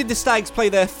 Where did the Stags play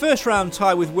their first round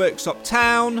tie with Worksop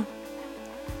Town?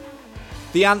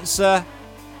 The answer,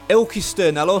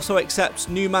 Ilkeston. I'll also accept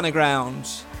New Manor Ground.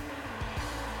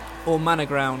 Or Manor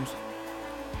Ground.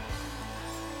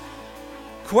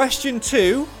 Question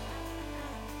 2.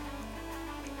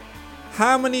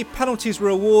 How many penalties were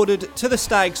awarded to the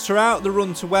Stags throughout the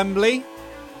run to Wembley?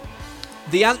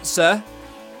 The answer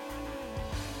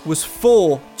was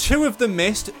 4. 2 of them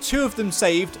missed, 2 of them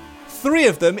saved, 3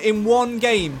 of them in one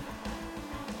game.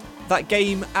 That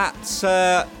game at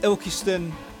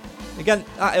Ilkeston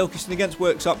against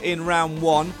Worksop in round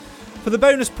 1. For the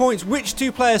bonus points, which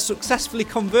 2 players successfully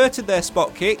converted their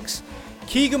spot kicks?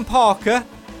 Keegan Parker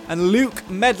and Luke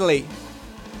Medley.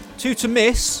 2 to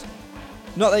miss.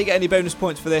 Not that you get any bonus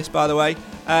points for this, by the way.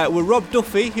 Were Rob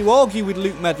Duffy, who argued with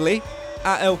Luke Medley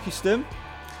at Ilkeston.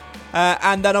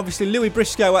 And then obviously Louis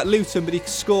Briscoe at Luton, but he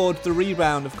scored the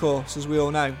rebound, of course, as we all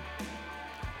know.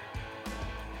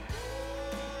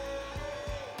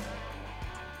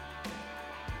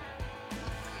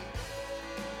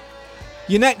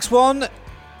 Your next one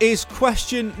is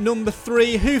question number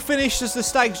 3. Who finished as the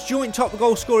Stags' joint top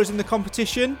goal scorers in the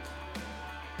competition?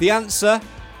 The answer,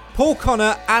 Paul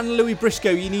Connor and Louis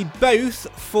Briscoe. You need both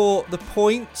for the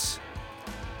point.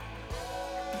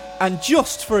 And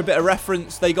just for a bit of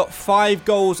reference, they got 5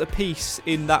 goals apiece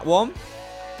in that one.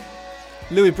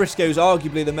 Louis Briscoe is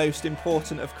arguably the most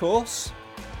important, of course.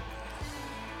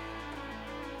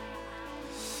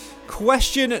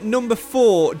 Question number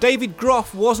 4. David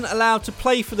Groff wasn't allowed to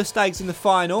play for the Stags in the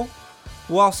final,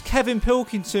 whilst Kevin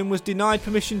Pilkington was denied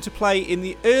permission to play in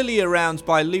the earlier rounds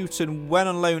by Luton when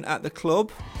on loan at the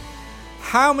club.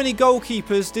 How many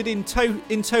goalkeepers did in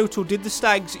total did the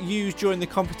Stags use during the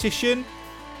competition?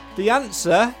 The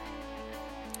answer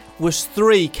was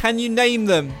 3. Can you name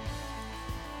them?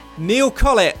 Neil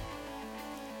Collett,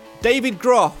 David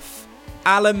Groff,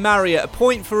 Alan Marriott. A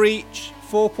point for each.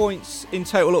 4 points in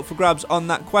total up for grabs on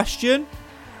that question.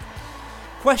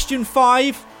 Question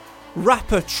 5.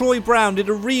 Rapper Troy Brown did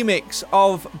a remix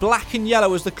of Black and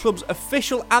Yellow as the club's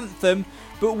official anthem,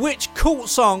 but which cult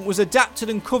song was adapted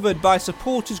and covered by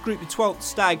supporters group the 12th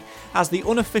Stag as the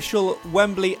unofficial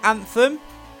Wembley anthem?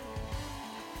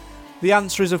 The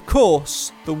answer is, of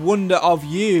course, The Wonder of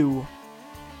You.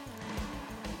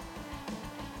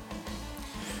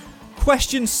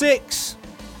 Question 6.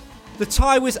 The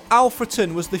tie with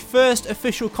Alfreton was the first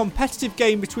official competitive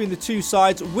game between the two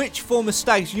sides. Which former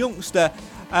Stags youngster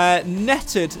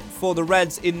netted for the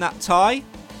Reds in that tie?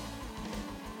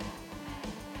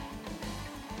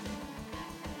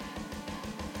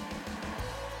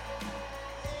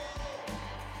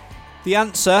 The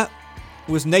answer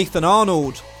was Nathan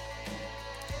Arnold.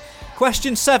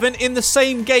 Question 7. In the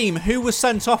same game, who was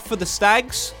sent off for the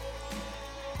Stags?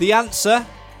 The answer,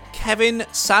 Kevin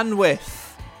Sandwith.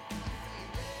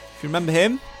 If you remember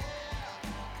him.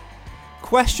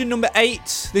 Question number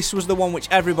 8. This was the one which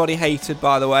everybody hated,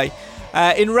 by the way.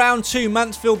 In round 2,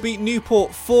 Mansfield beat Newport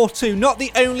 4-2. Not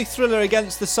the only thriller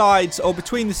against the sides or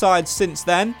between the sides since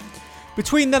then.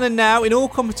 Between then and now, in all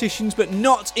competitions but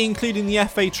not including the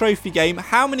FA Trophy game,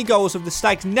 how many goals have the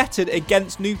Stags netted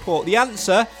against Newport? The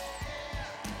answer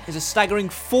is a staggering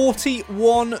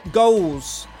 41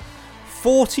 goals.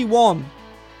 41.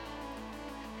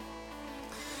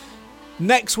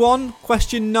 Next one,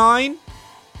 question 9.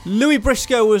 Louis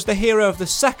Briscoe was the hero of the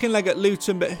second leg at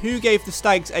Luton, but who gave the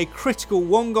Stags a critical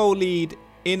 1-goal lead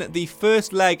in the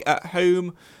first leg at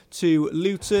home to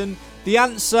Luton? The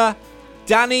answer,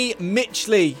 Danny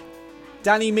Mitchley.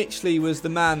 Danny Mitchley was the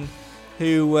man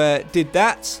who did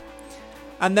that.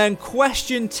 And then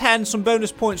question 10, some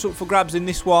bonus points up for grabs in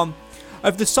this one.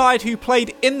 Of the side who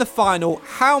played in the final,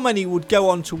 how many would go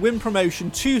on to win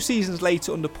promotion 2 seasons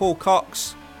later under Paul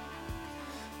Cox?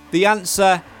 The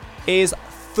answer is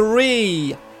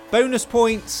 3. Bonus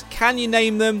points, can you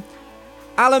name them?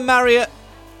 Alan Marriott,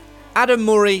 Adam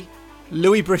Murray,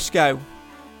 Louis Briscoe.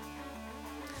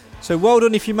 So well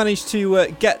done if you managed to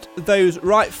get those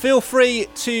right. Feel free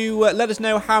to let us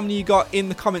know how many you got in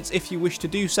the comments if you wish to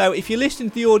do so. If you're listening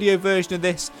to the audio version of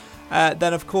this,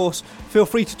 then of course feel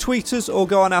free to tweet us or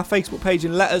go on our Facebook page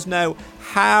and let us know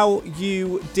how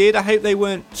you did. I hope they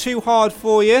weren't too hard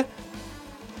for you.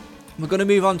 We're going to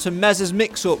move on to Mez's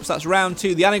mix-ups. That's round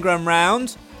 2, the anagram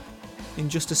round, in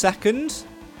just a second.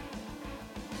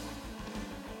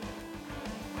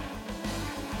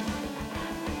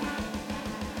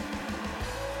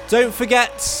 Don't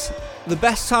forget the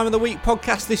best time of the week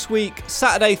podcast this week,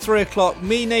 Saturday 3 o'clock.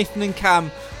 Me, Nathan and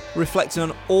Cam reflecting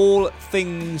on all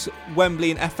things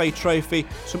Wembley and FA Trophy.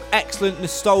 Some excellent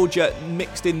nostalgia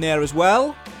mixed in there as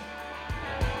well.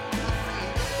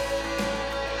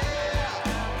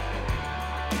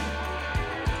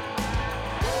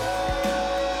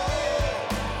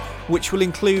 Which will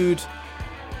include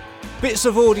bits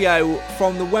of audio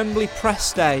from the Wembley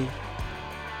press day.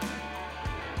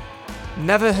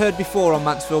 Never heard before on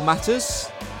Mansfield Matters,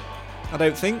 I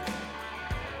don't think.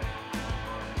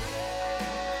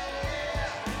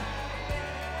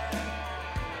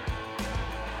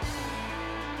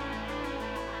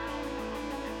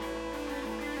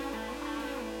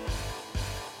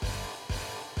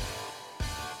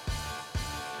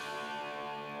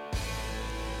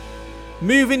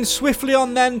 Moving swiftly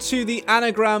on then to the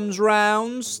anagrams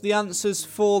rounds. The answers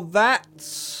for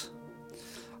that.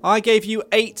 I gave you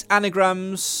 8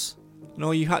 anagrams, and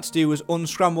all you had to do was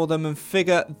unscramble them and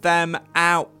figure them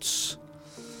out.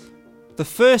 The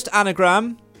first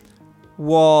anagram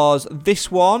was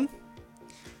this one.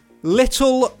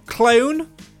 Little clone.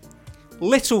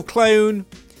 Little clone.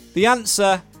 The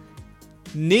answer,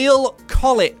 Neil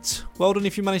Collett. Well done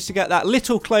if you managed to get that.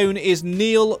 Little clone is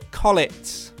Neil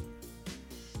Collett.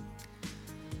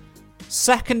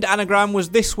 Second anagram was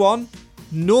this one.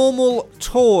 Normal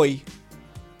toy.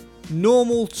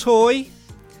 Normal toy.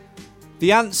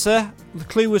 The answer, the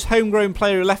clue was homegrown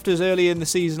player who left us earlier in the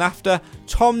season after.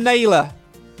 Tom Naylor.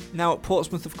 Now at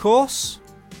Portsmouth, of course.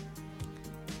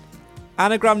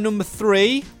 Anagram number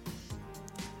 3.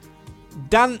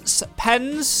 Dance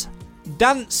pens.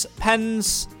 Dance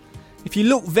pens. If you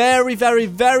look very, very,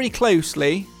 very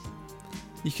closely,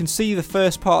 you can see the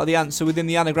first part of the answer within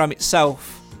the anagram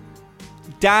itself.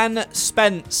 Dan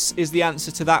Spence is the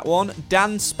answer to that one.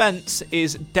 Dan Spence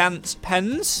is dance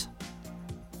pens.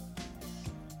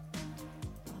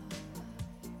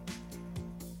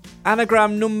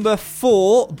 Anagram number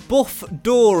 4, Buff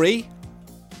Dory.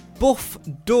 Buff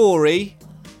Dory.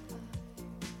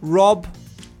 Rob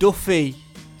Duffy.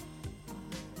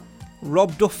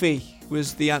 Rob Duffy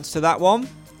was the answer to that one.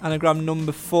 Anagram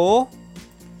number 4.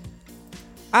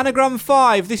 Anagram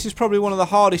 5, this is probably one of the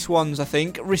hardest ones, I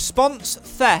think. Response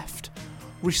theft.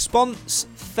 Response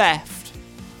theft.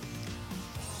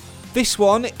 This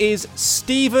one is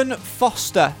Stephen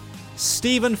Foster.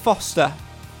 Stephen Foster.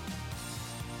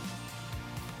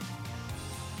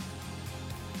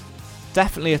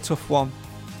 Definitely a tough one.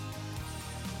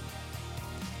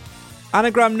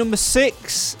 Anagram number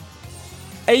 6.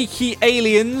 Achy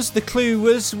Aliens. The clue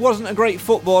wasn't a great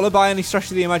footballer by any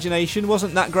stretch of the imagination.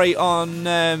 Wasn't that great on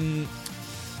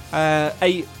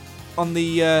X on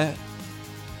the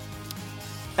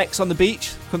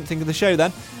Beach. Couldn't think of the show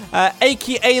then.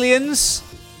 Achy Aliens.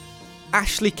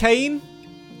 Ashley Kane.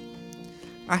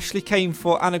 Ashley Kane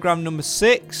for anagram number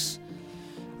 6.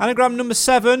 Anagram number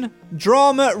 7.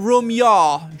 Drama Rum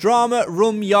Yar. Drama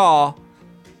Rum Yar.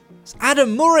 It's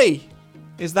Adam Murray.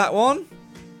 Is that one?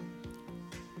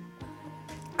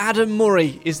 Adam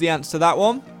Murray is the answer to that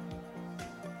one.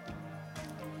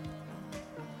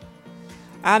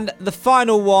 And the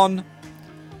final one,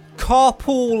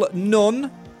 Carpool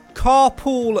Nun.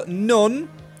 Carpool Nun.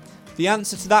 The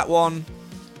answer to that one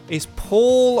is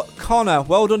Paul Connor.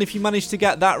 Well done if you managed to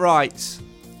get that right.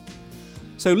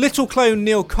 So Little Clone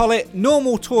Neil Collett,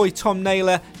 Normal Toy Tom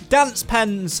Naylor, Dance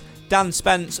Pens Dan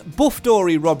Spence, Buff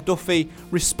Dory Rob Duffy,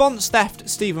 Response Theft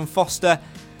Stephen Foster,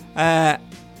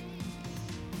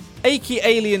 Achy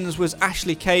Aliens was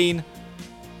Ashley Kane,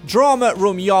 Drama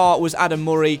Rum Yar was Adam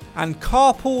Murray, and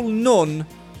Carpool None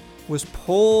was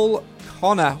Paul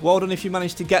Connor. Well done if you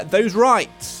managed to get those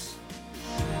right.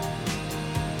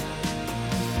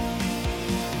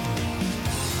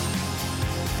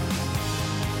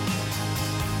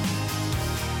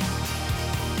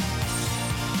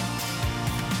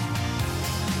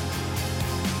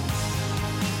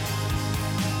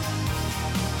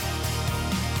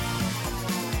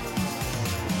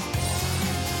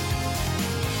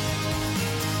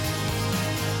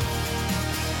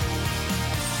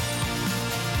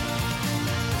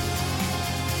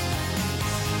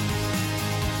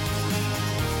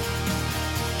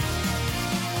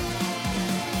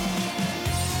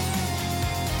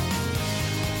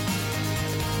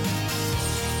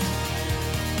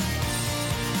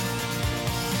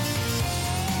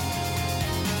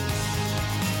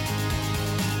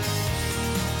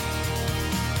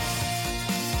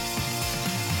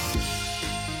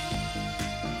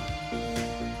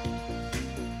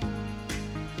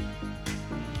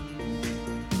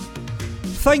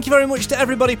 Thank you very much to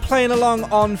everybody playing along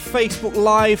on Facebook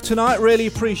Live tonight. Really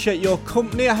appreciate your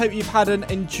company. I hope you've had an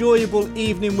enjoyable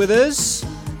evening with us.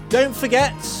 Don't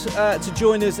forget to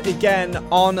join us again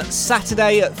on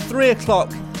Saturday at 3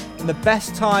 o'clock in the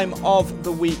Best Time of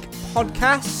the Week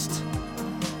podcast,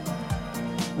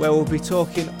 where we'll be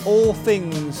talking all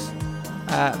things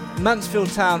Mansfield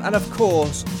Town and, of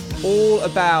course, all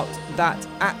about that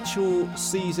actual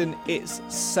season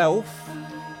itself.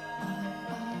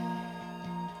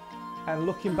 And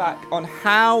looking back on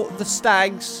how the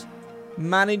Stags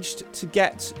managed to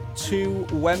get to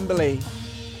Wembley.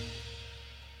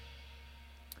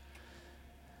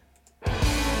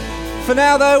 For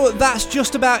now, though, that's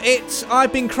just about it.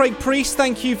 I've been Craig Priest.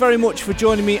 Thank you very much for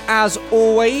joining me as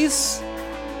always.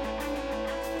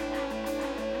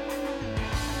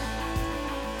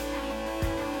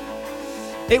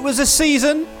 It was a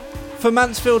season for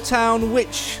Mansfield Town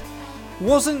which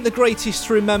wasn't the greatest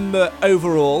to remember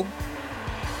overall.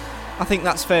 I think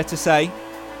that's fair to say.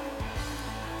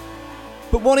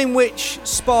 But one in which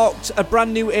sparked a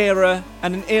brand new era,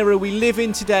 and an era we live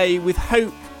in today with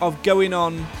hope of going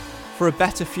on for a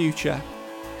better future.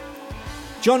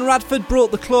 John Radford brought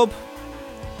the club,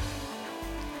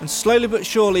 and slowly but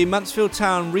surely Mansfield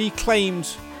Town reclaimed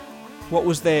what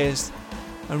was theirs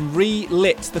and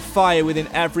relit the fire within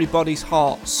everybody's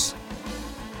hearts.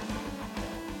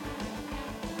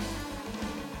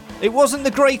 It wasn't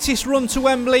the greatest run to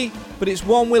Wembley, but it's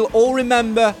one we'll all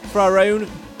remember for our own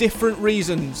different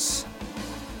reasons.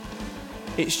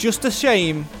 It's just a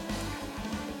shame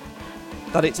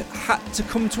that it had to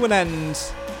come to an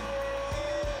end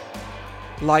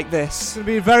like this. Going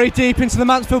to be very deep into the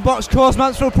Mansfield box, cause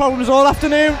Mansfield problems all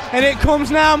afternoon, and it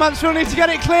comes now. Mansfield needs to get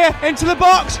it clear into the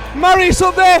box. Murray's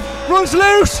up there, runs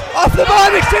loose off the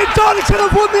Darlington. Darlington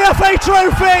have won the FA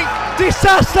Trophy.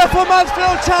 Disaster for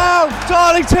Mansfield Town.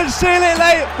 Darlington seal it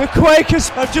late. The Quakers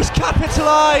have just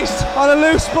capitalised on a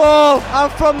loose ball,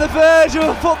 and from the verge of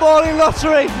a footballing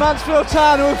lottery, Mansfield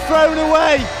Town who have thrown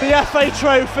away the FA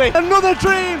Trophy. Another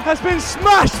dream has been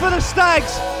smashed for the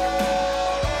Stags.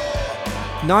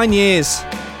 9 years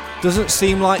doesn't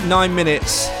seem like 9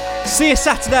 minutes. See you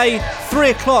Saturday, 3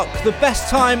 o'clock, the Best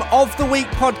Time of the Week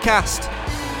podcast.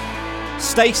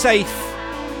 Stay safe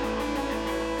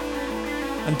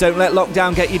and don't let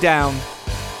lockdown get you down.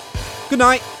 Good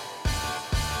night.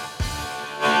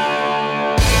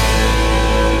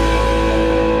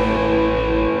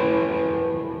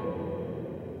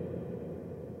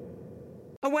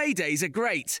 Away days are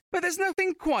great, but there's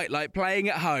nothing quite like playing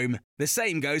at home. The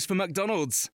same goes for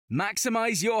McDonald's.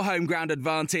 Maximise your home ground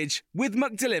advantage with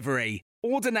McDelivery.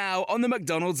 Order now on the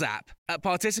McDonald's app. At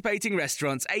participating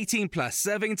restaurants, 18 plus,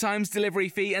 serving times, delivery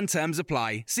fee and terms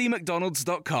apply. See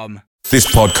mcdonalds.com. This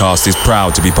podcast is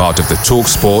proud to be part of the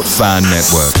TalkSport Fan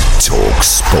Network.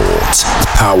 TalkSport.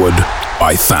 Powered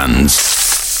by fans.